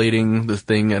manipulating the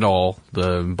thing at all,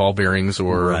 the ball bearings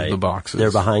or the boxes.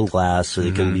 They're behind glass, so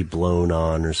they can be blown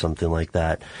on or something like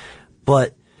that.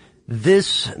 But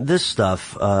this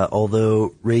stuff,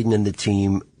 although Radin and the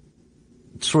team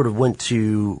sort of went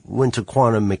to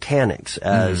quantum mechanics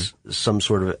as some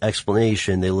sort of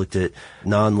explanation, they looked at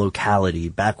non-locality,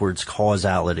 backwards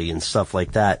causality, and stuff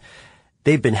like that.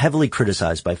 They've been heavily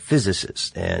criticized by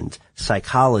physicists and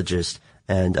psychologists,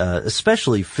 and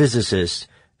especially physicists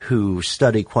who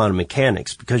study quantum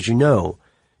mechanics, because you know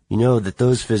that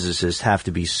those physicists have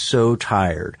to be so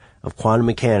tired of quantum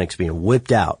mechanics being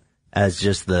whipped out as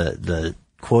just the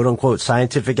quote-unquote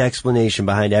scientific explanation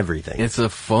behind everything. It's a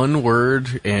fun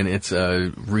word, and it's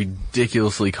a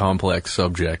ridiculously complex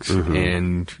subject,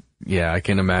 and yeah, I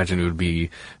can imagine it would be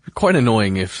quite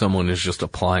annoying if someone is just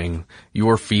applying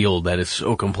your field that is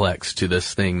so complex to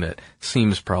this thing that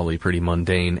seems probably pretty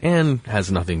mundane and has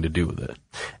nothing to do with it.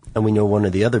 And we know one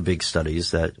of the other big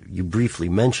studies that you briefly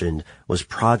mentioned was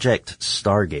Project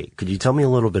Stargate. Could you tell me a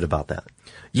little bit about that?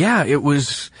 Yeah, it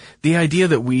was the idea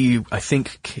that I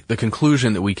think the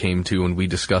conclusion that we came to when we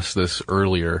discussed this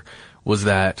earlier was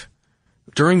that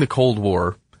during the Cold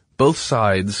War, both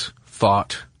sides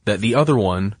thought that the other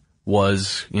one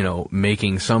was,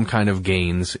 making some kind of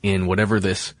gains in whatever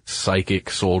this psychic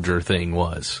soldier thing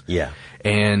was. Yeah.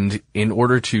 And in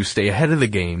order to stay ahead of the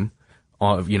game,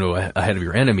 ahead of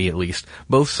your enemy at least,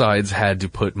 both sides had to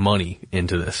put money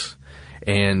into this.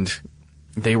 And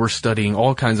they were studying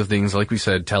all kinds of things, like we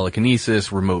said,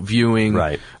 telekinesis, remote viewing,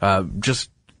 right. Just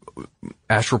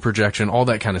astral projection, all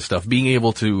that kind of stuff. Being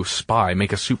able to spy,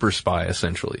 make a super spy,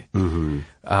 essentially. Mm-hmm.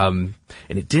 And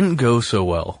it didn't go so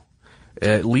well.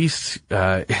 At least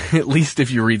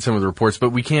if you read some of the reports,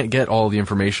 but we can't get all the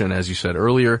information, as you said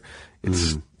earlier.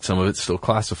 Some of it's still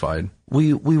classified.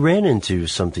 We ran into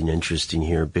something interesting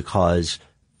here because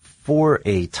for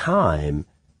a time,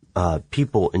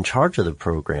 people in charge of the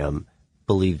program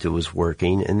believed it was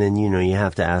working. And then, you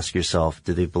have to ask yourself,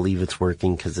 do they believe it's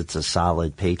working because it's a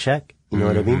solid paycheck? You know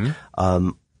what I mean?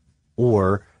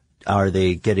 Or are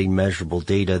they getting measurable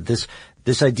data?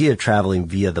 This idea of traveling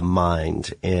via the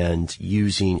mind and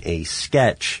using a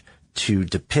sketch to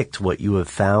depict what you have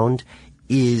found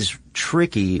is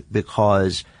tricky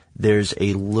because there's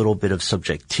a little bit of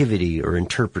subjectivity or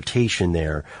interpretation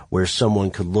there where someone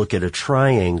could look at a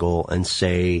triangle and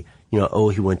say, oh,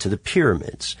 he went to the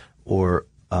pyramids, or,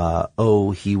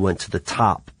 oh, he went to the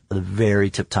very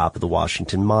tip top of the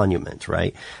Washington Monument,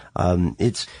 right?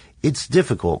 It's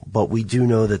difficult, but we do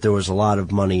know that there was a lot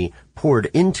of money poured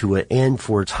into it, and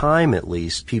for a time at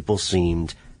least, people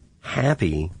seemed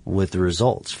happy with the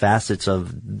results. Facets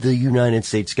of the United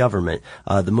States government.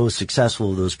 The most successful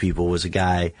of those people was a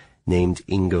guy named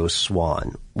Ingo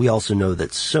Swann. We also know that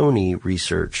Sony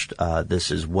researched this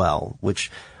as well,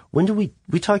 which when did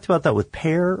we talked about that with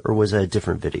Pear, or was that a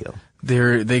different video?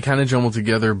 They kind of jumbled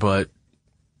together, but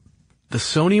the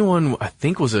Sony one I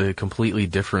think was a completely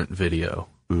different video.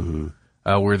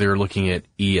 Mm-hmm. Where they're looking at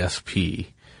ESP.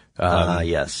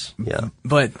 Yes. Yeah.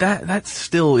 But that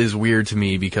still is weird to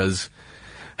me because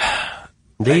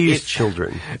they use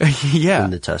children yeah.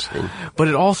 in the testing. But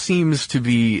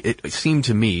it seemed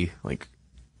to me like,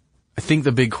 I think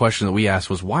the big question that we asked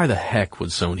was, why the heck would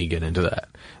Sony get into that?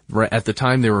 Right at the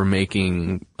time they were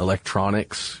making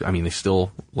electronics. I mean, they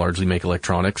still largely make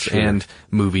electronics and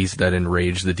movies that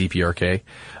enrage the DPRK.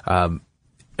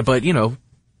 But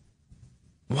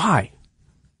why?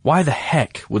 Why the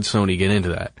heck would Sony get into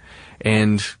that?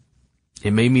 And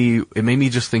it made me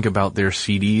just think about their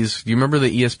CDs. Do you remember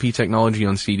the ESP technology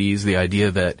on CDs? The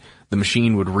idea that the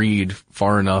machine would read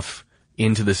far enough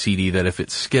into the CD that if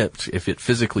it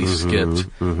physically skipped,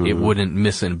 it wouldn't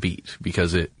miss a beat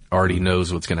because it already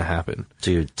knows what's going to happen.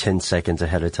 So you're 10 seconds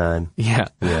ahead of time. Yeah.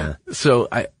 Yeah. So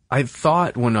I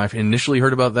thought when I initially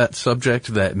heard about that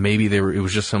subject that maybe it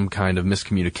was just some kind of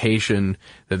miscommunication,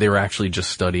 that they were actually just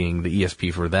studying the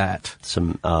ESP for that.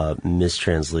 Some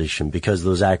mistranslation, because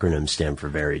those acronyms stand for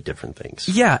very different things.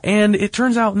 Yeah, and it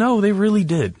turns out, no, they really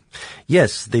did.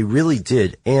 Yes, they really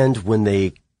did. And when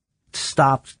they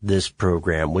stopped this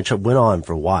program, which went on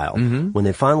for a while, when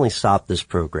they finally stopped this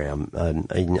program,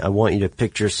 I want you to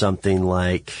picture something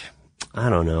like, I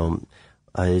don't know,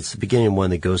 it's the beginning of one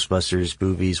of the Ghostbusters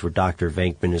movies where Dr.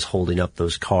 Venkman is holding up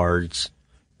those cards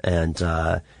and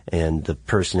the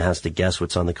person has to guess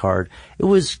what's on the card. It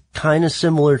was kind of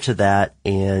similar to that,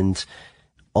 and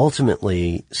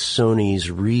ultimately Sony's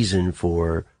reason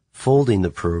for folding the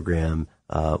program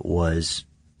was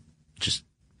just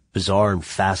bizarre and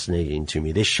fascinating to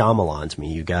me. They Shyamalan'd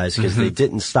me, you guys, because they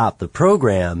didn't stop the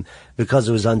program because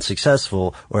it was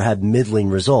unsuccessful or had middling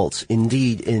results.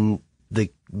 Indeed, in the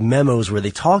memos where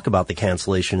they talk about the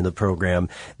cancellation of the program,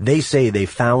 they say they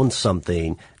found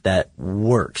something that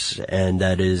works and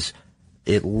that is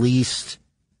at least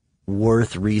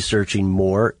worth researching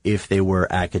more if they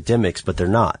were academics, but they're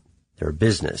not. They're a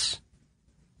business.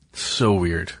 So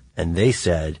weird. And they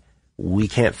said, we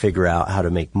can't figure out how to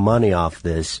make money off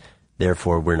this,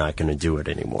 therefore we're not going to do it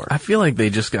anymore. I feel like they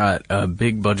just got a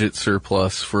big budget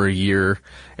surplus for a year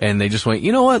and they just went,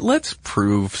 you know what, let's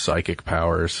prove psychic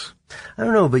powers. I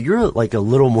don't know, but you're like a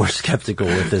little more skeptical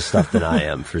with this stuff than I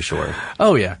am, for sure.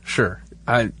 Oh yeah, sure.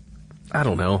 I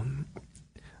don't know.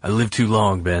 I lived too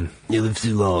long, Ben. You lived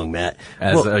too long, Matt.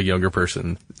 As a younger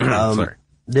person. Sorry.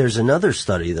 There's another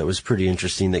study that was pretty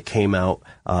interesting that came out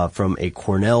from a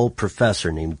Cornell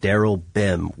professor named Daryl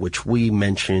Bem, which we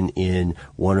mentioned in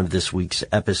one of this week's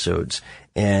episodes.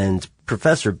 And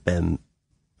Professor Bem,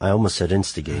 I almost said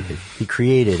instigated, he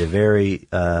created a very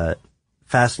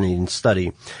fascinating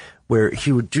study where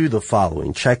he would do the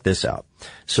following. Check this out.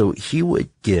 So he would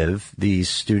give these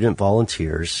student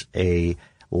volunteers a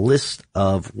list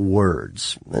of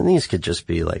words, and these could just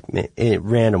be like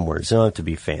random words. They don't have to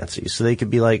be fancy. So they could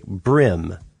be like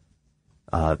brim,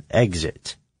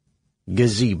 exit,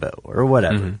 gazebo, or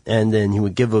whatever. Mm-hmm. And then he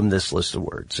would give them this list of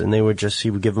words, and he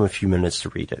would give them a few minutes to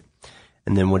read it.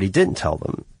 And then what he didn't tell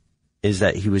them is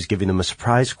that he was giving them a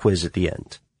surprise quiz at the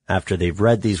end after they've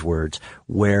read these words,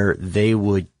 where they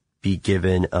would be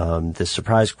given the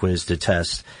surprise quiz to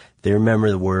test they remember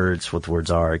the words, what the words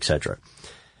are, etc.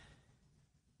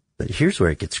 But here's where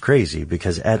it gets crazy,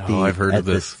 because I've heard of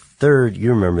this. Third, you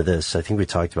remember this, I think we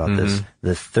talked about this,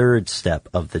 the third step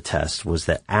of the test was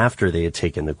that after they had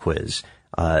taken the quiz,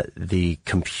 the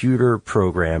computer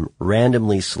program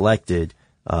randomly selected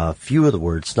a few of the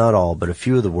words, not all, but a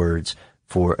few of the words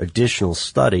for additional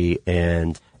study,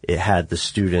 and it had the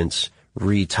students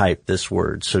retype this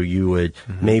word. So you would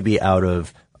maybe out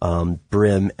of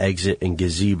brim, exit, and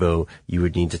gazebo, you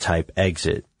would need to type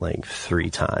exit like 3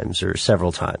 times or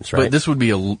several times, right? But this would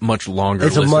be a much longer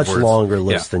list. It's a much longer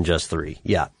list than just 3.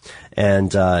 Yeah.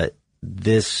 And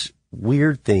this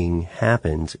weird thing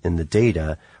happened in the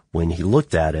data when he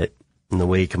looked at it and the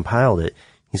way he compiled it.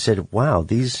 He said, wow,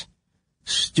 these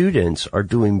students are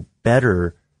doing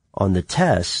better on the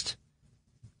test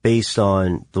based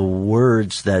on the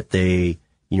words that they,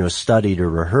 studied or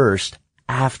rehearsed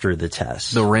after the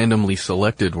test. The randomly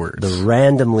selected words. The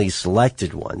randomly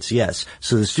selected ones, yes.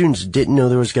 So the students didn't know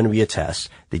there was going to be a test.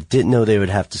 They didn't know they would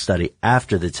have to study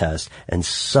after the test. And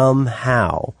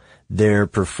somehow their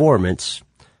performance,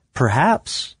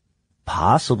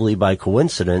 possibly by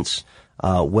coincidence,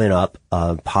 went up,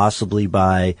 possibly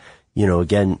by,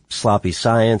 again, sloppy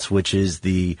science, which is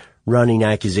the running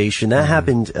accusation. That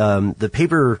happened, the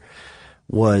paper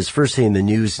was first in the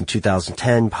news in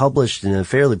 2010, published in a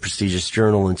fairly prestigious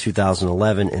journal in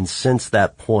 2011, and since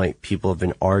that point, people have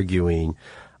been arguing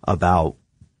about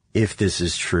if this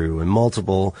is true, and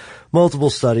multiple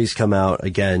studies come out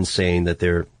again saying that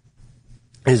there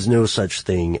is no such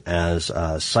thing as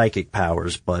psychic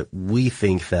powers, but we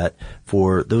think that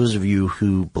for those of you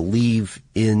who believe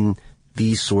in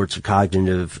these sorts of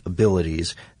cognitive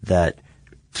abilities, that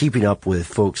keeping up with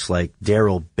folks like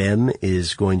Daryl Bem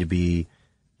is going to be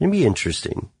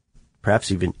interesting,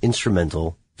 perhaps even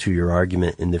instrumental to your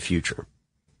argument in the future.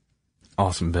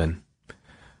 Awesome, Ben.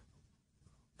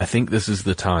 I think this is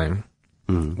the time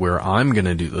where I'm going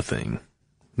to do the thing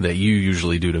that you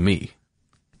usually do to me.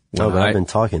 But I've been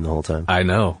talking the whole time. I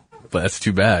know, but that's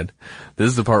too bad. This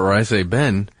is the part where I say,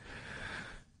 Ben,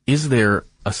 is there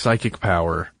a psychic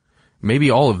power,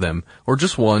 maybe all of them, or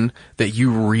just one that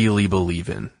you really believe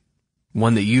in?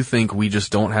 One that you think we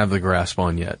just don't have the grasp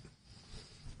on yet?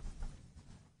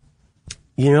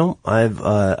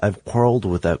 I've quarreled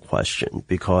with that question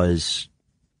because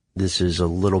this is a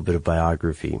little bit of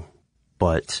biography,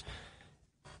 but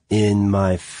in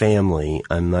my family,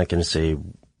 I'm not going to say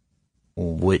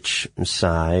which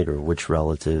side or which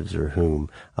relatives or whom.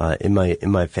 In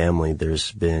my family,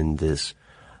 there's been this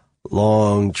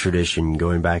long tradition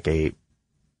going back a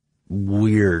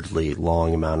weirdly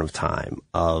long amount of time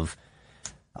of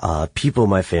people in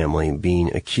my family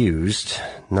being accused,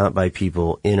 not by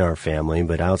people in our family,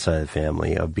 but outside the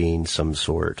family, of being some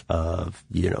sort of,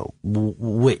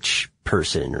 witch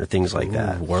person or things like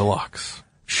that. Warlocks.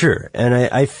 Sure. And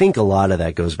I think a lot of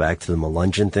that goes back to the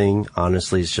Melungeon thing.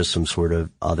 Honestly, it's just some sort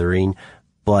of othering.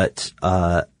 But,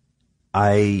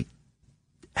 I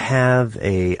have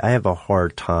a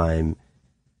hard time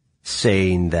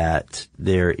saying that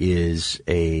there is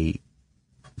a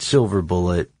silver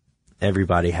bullet,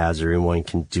 everybody has it, everyone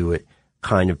can do it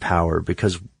kind of power,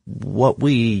 because what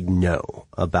we know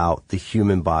about the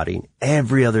human body,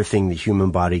 every other thing the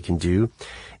human body can do,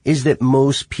 is that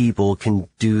most people can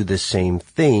do the same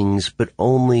things, but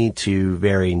only to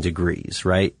varying degrees,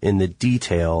 right? In the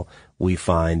detail, we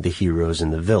find the heroes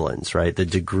and the villains, right? The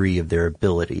degree of their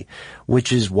ability,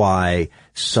 which is why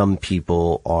some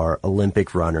people are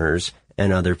Olympic runners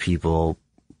and other people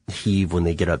heave when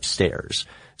they get upstairs.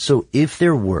 So if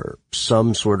there were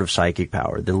some sort of psychic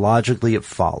power, then logically it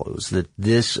follows that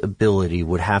this ability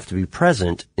would have to be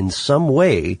present in some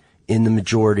way in the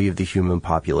majority of the human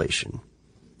population.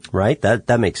 Right?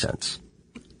 That makes sense.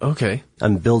 Okay.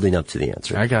 I'm building up to the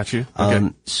answer. I got you.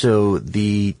 Okay. So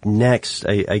the next,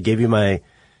 I gave you my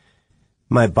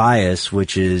bias,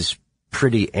 which is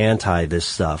pretty anti this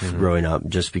stuff growing up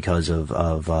just because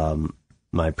of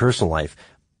my personal life.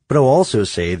 But I'll also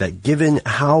say that given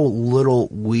how little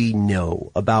we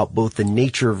know about both the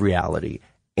nature of reality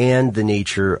and the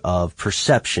nature of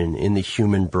perception in the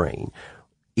human brain,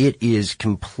 it is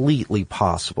completely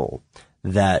possible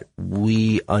that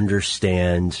we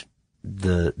understand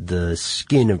the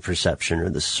skin of perception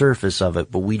or the surface of it,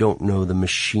 but we don't know the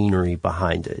machinery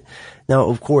behind it. Now,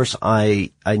 of course, I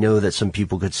know that some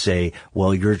people could say,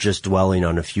 well, you're just dwelling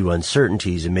on a few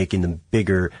uncertainties and making them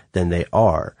bigger than they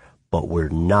are, but we're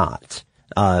not,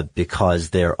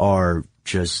 because there are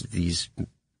just these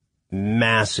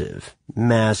massive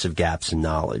gaps in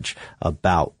knowledge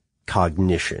about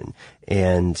cognition,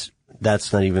 and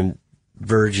that's not even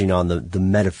verging on the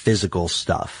metaphysical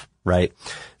stuff. Right?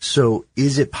 So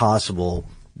is it possible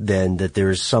then that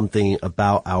there is something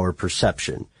about our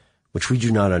perception which we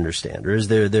do not understand? Or is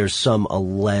there's some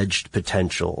alleged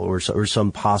potential or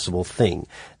some possible thing?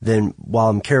 Then while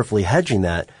I'm carefully hedging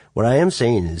that, what I am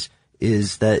saying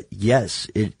is that yes,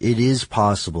 it is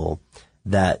possible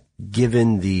that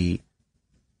given the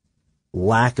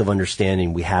lack of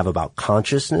understanding we have about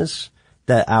consciousness,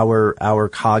 that our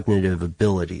cognitive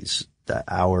abilities, that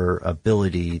our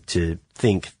ability to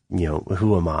think,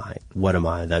 who am I? What am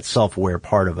I? That self-aware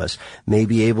part of us may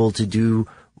be able to do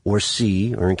or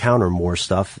see or encounter more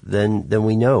stuff than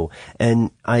we know.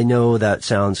 And I know that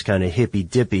sounds kind of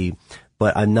hippy-dippy,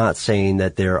 but I'm not saying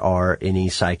that there are any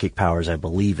psychic powers I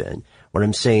believe in. What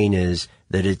I'm saying is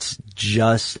that it's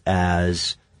just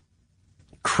as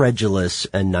credulous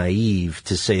and naive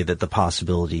to say that the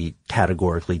possibility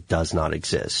categorically does not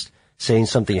exist. Saying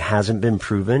something hasn't been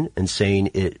proven and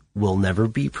saying it will never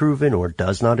be proven or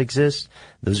does not exist,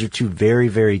 those are two very,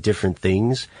 very different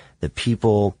things that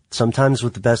people, sometimes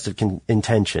with the best of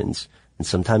intentions and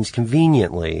sometimes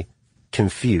conveniently,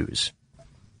 confuse.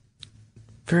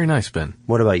 Very nice, Ben.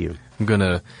 What about you? I'm going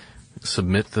to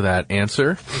submit to that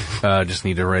answer. Just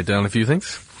need to write down a few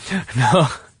things. No.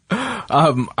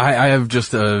 I have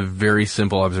just a very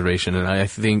simple observation, and I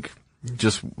think,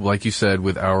 just like you said,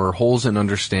 with our holes in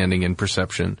understanding and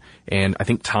perception, and I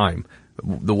think time,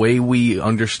 the way we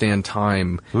understand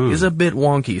time is a bit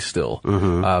wonky still.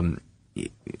 Mm-hmm.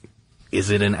 Is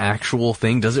it an actual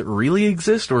thing? Does it really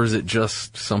exist, or is it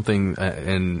just something,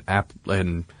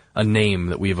 a name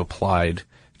that we have applied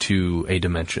to a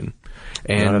dimension?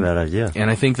 And, not a bad idea. And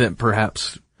I think that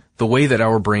perhaps the way that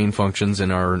our brain functions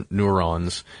and our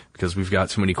neurons, because we've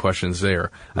got so many questions there,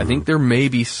 I think there may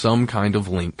be some kind of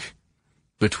link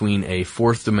between a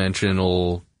fourth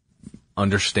dimensional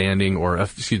understanding or a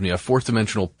fourth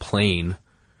dimensional plane,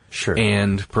 sure,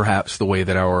 and perhaps the way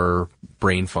that our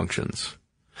brain functions.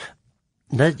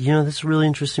 That's a really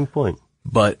interesting point.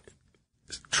 But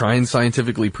try and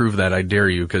scientifically prove that, I dare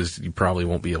you, because you probably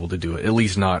won't be able to do it, at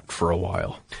least not for a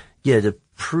while. Yeah, to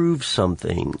prove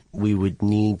something, we would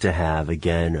need to have,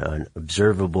 again, an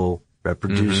observable,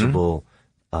 reproducible,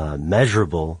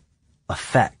 measurable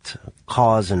effect,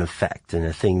 cause and effect, and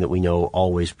a thing that we know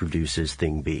always produces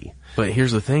thing B. But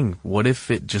here's the thing. What if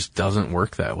it just doesn't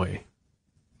work that way?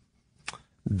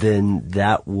 Then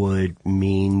that would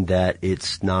mean that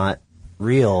it's not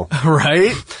real.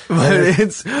 Right? But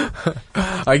it's,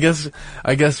 I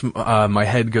guess my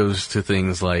head goes to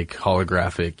things like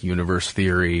holographic universe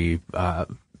theory,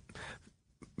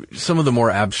 some of the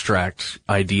more abstract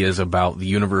ideas about the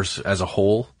universe as a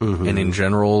whole and in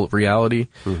general reality.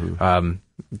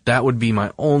 That would be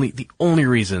the only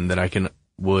reason that I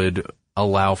would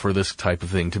allow for this type of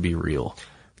thing to be real.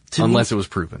 Unless it was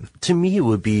proven. To me, it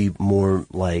would be more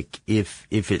like if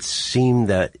it seemed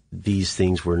that these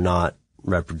things were not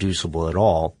reproducible at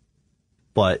all,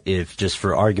 but if just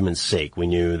for argument's sake we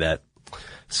knew that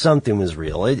something was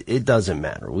real, it doesn't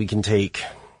matter. We can take,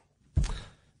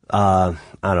 I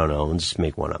don't know, let's just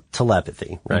make one up.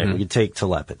 Telepathy, right? We could take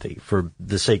telepathy for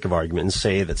the sake of argument and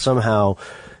say that somehow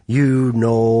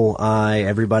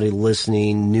everybody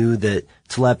listening knew that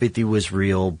telepathy was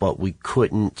real, but we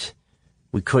couldn't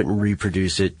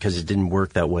reproduce it because it didn't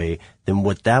work that way. Then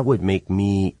what that would make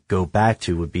me go back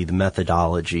to would be the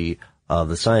methodology of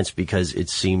the science, because it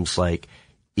seems like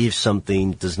if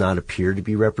something does not appear to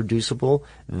be reproducible,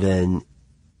 then,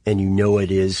 and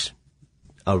it is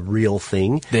a real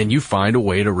thing, then you find a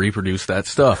way to reproduce that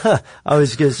stuff. I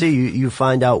was going to say, you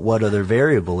find out what other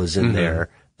variable is in there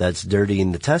that's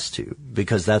dirtying the test tube,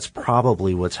 because that's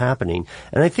probably what's happening.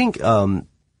 And I think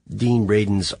Dean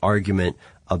Radin's argument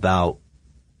about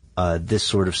this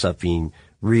sort of stuff being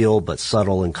real but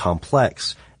subtle and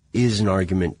complex is an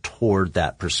argument toward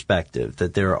that perspective,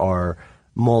 that there are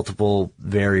multiple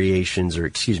variations,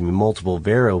 multiple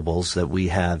variables that we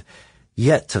have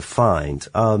yet to find.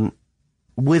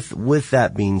 With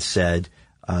that being said,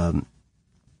 I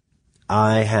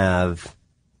have,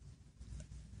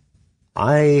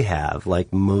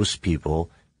 like most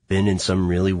people, been in some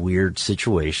really weird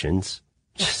situations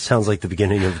Just sounds like the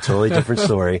beginning of a totally different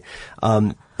story.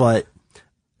 But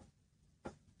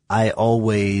I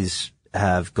always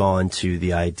have gone to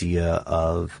the idea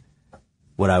of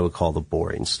what I would call the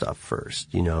boring stuff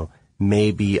first. You know,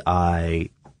 maybe I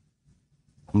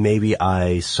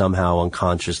somehow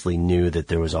unconsciously knew that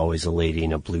there was always a lady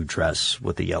in a blue dress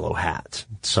with a yellow hat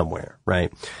somewhere,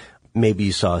 right? Maybe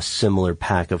you saw a similar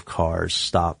pack of cars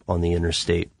stop on the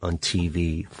interstate on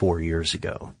TV 4 years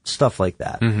ago. Stuff like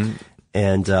that. Mm-hmm.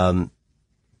 And,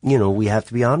 you know, we have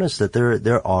to be honest that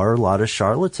there are a lot of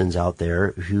charlatans out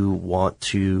there who want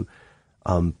to,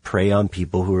 prey on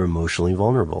people who are emotionally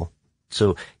vulnerable.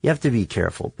 So you have to be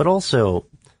careful. But also,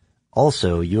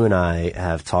 you and I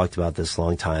have talked about this a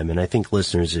long time. And I think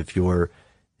listeners, if you're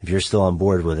still on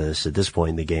board with us at this point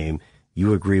in the game,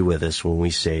 you agree with us when we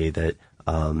say that,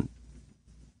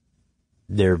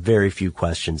 there are very few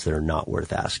questions that are not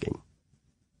worth asking.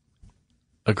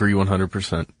 Agree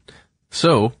 100%.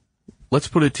 So, let's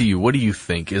put it to you. What do you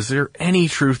think? Is there any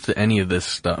truth to any of this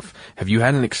stuff? Have you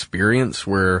had an experience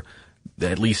where,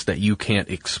 at least that you can't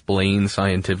explain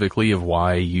scientifically, of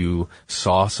why you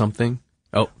saw something?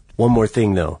 Oh. One more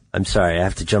thing though. I'm sorry, I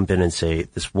have to jump in and say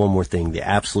this one more thing. The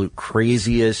absolute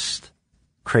craziest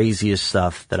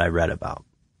stuff that I read about.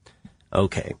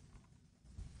 Okay.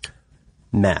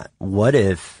 Matt, what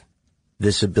if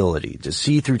this ability to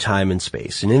see through time and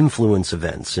space and influence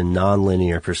events in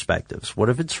nonlinear perspectives, what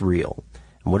if it's real?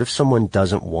 And what if someone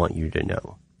doesn't want you to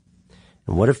know?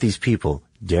 And what if these people,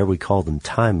 dare we call them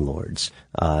Time Lords,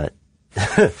 what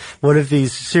if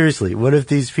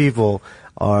these people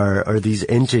or these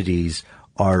entities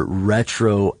are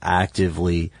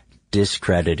retroactively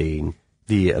discrediting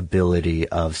the ability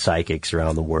of psychics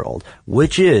around the world,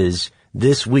 which is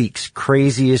this week's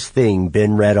craziest thing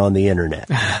been read on the internet.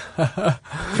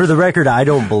 For the record, I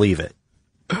don't believe it.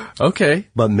 Okay.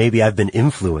 But maybe I've been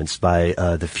influenced by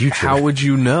the future. How would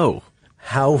you know?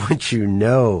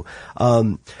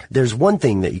 There's one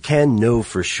thing that you can know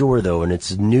for sure, though, and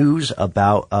it's news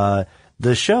about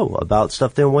the show, about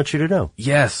stuff they don't want you to know.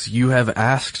 Yes, you have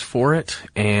asked for it,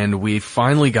 and we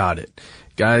finally got it.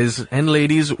 Guys and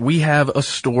ladies, we have a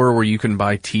store where you can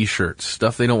buy t-shirts,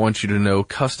 stuff they don't want you to know,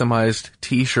 customized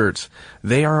t-shirts.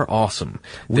 They are awesome.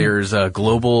 There's a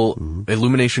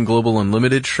Illumination Global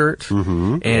Unlimited shirt.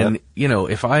 Mm-hmm. And, you know,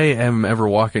 if I am ever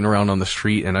walking around on the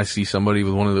street and I see somebody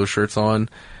with one of those shirts on,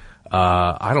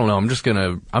 I don't know,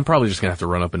 I'm probably just gonna have to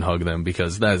run up and hug them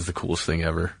because that is the coolest thing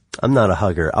ever. I'm not a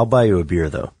hugger. I'll buy you a beer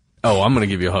though. Oh, I'm going to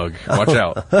give you a hug. Watch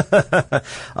out.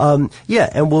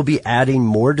 And we'll be adding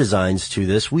more designs to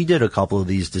this. We did a couple of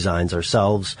these designs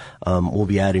ourselves. We'll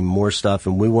be adding more stuff,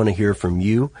 and we want to hear from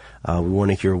you. We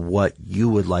want to hear what you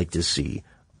would like to see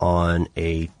on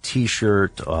a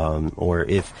t-shirt, or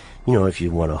if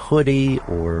you want a hoodie,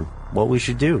 or what we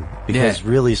should do. Because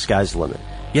really, sky's the limit.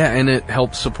 Yeah, and it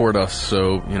helps support us.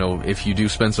 So, you know, if you do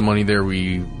spend some money there,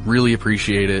 we really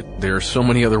appreciate it. There are so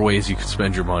many other ways you can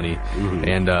spend your money. Mm-hmm.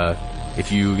 And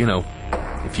if you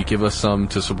give us some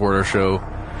to support our show,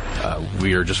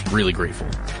 we are just really grateful.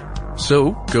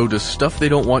 So, go to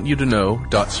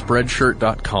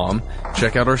stufftheydon'twantyouto.spreadshirt.com.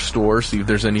 Check out our store, see if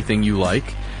there's anything you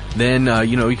like. Then,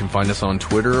 you can find us on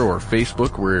Twitter or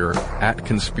Facebook. We're at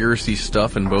Conspiracy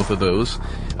Stuff in both of those.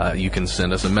 You can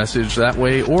send us a message that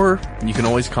way, or you can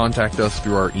always contact us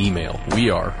through our email. We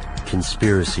are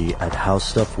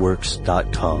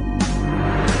conspiracy@howstuffworks.com.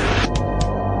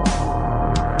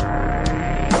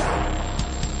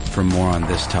 For more on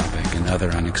this topic and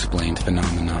other unexplained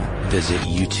phenomena, visit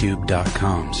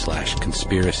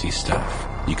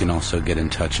youtube.com/conspiracystuff. You can also get in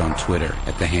touch on Twitter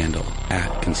at the handle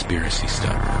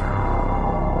 @conspiracystuff.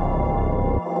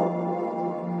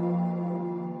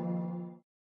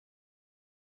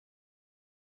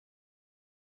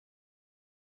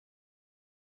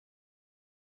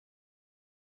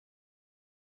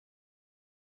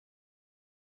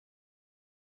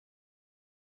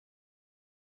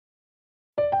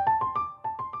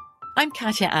 I'm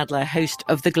Katya Adler, host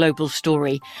of The Global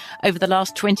Story. Over the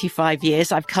last 25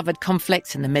 years, I've covered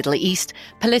conflicts in the Middle East,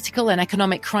 political and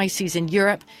economic crises in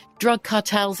Europe, drug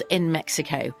cartels in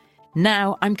Mexico.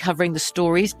 Now I'm covering the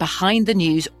stories behind the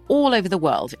news all over the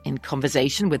world in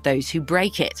conversation with those who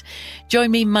break it. Join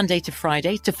me Monday to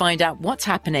Friday to find out what's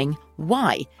happening,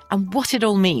 why, and what it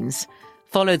all means.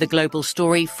 Follow The Global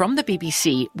Story from the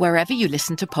BBC wherever you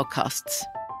listen to podcasts.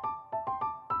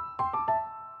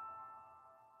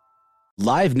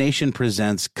 Live Nation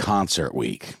presents Concert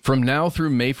Week. From now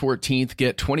through May 14th,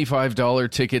 get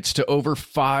 $25 tickets to over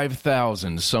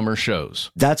 5,000 summer shows.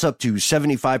 That's up to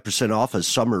 75% off a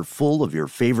summer full of your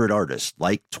favorite artists,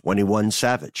 like 21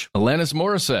 Savage, Alanis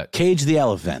Morissette, Cage the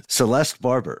Elephant, Celeste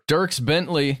Barber, Dierks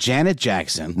Bentley, Janet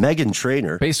Jackson, Meghan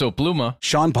Trainor, Peso Pluma,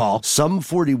 Sean Paul, Sum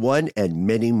 41, and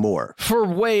many more. For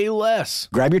way less.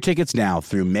 Grab your tickets now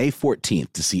through May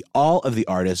 14th to see all of the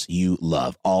artists you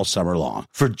love all summer long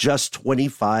for just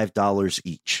 $25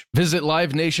 each. Visit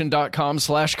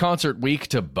livenation.com/Concert Week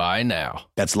to buy now.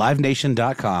 That's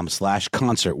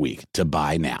livenation.com/Concert Week to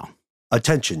buy now.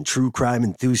 Attention, true crime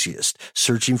enthusiast,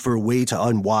 searching for a way to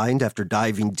unwind after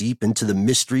diving deep into the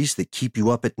mysteries that keep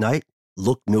you up at night?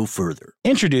 Look no further.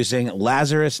 Introducing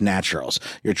Lazarus Naturals,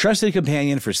 your trusted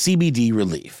companion for CBD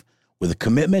relief. With a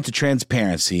commitment to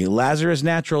transparency, Lazarus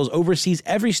Naturals oversees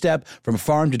every step from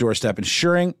farm to doorstep,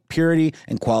 ensuring purity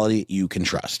and quality you can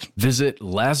trust. Visit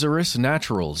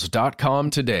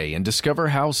LazarusNaturals.com today and discover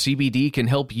how CBD can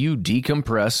help you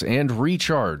decompress and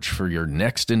recharge for your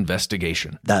next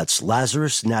investigation. That's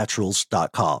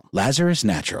LazarusNaturals.com. Lazarus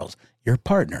Naturals, your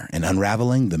partner in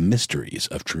unraveling the mysteries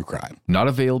of true crime. Not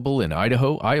available in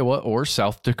Idaho, Iowa, or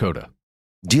South Dakota.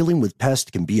 Dealing with pests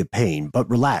can be a pain, but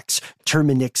relax.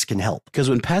 Terminix can help. Because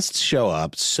when pests show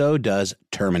up, so does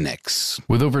Terminix.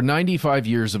 With over 95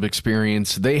 years of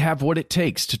experience, they have what it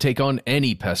takes to take on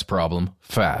any pest problem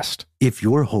fast. If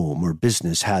your home or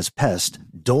business has pests,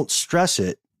 don't stress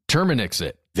it. Terminix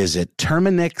it. Visit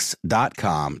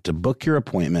Terminix.com to book your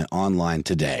appointment online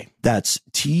today. That's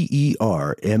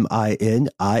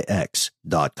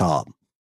TERMINIX.com.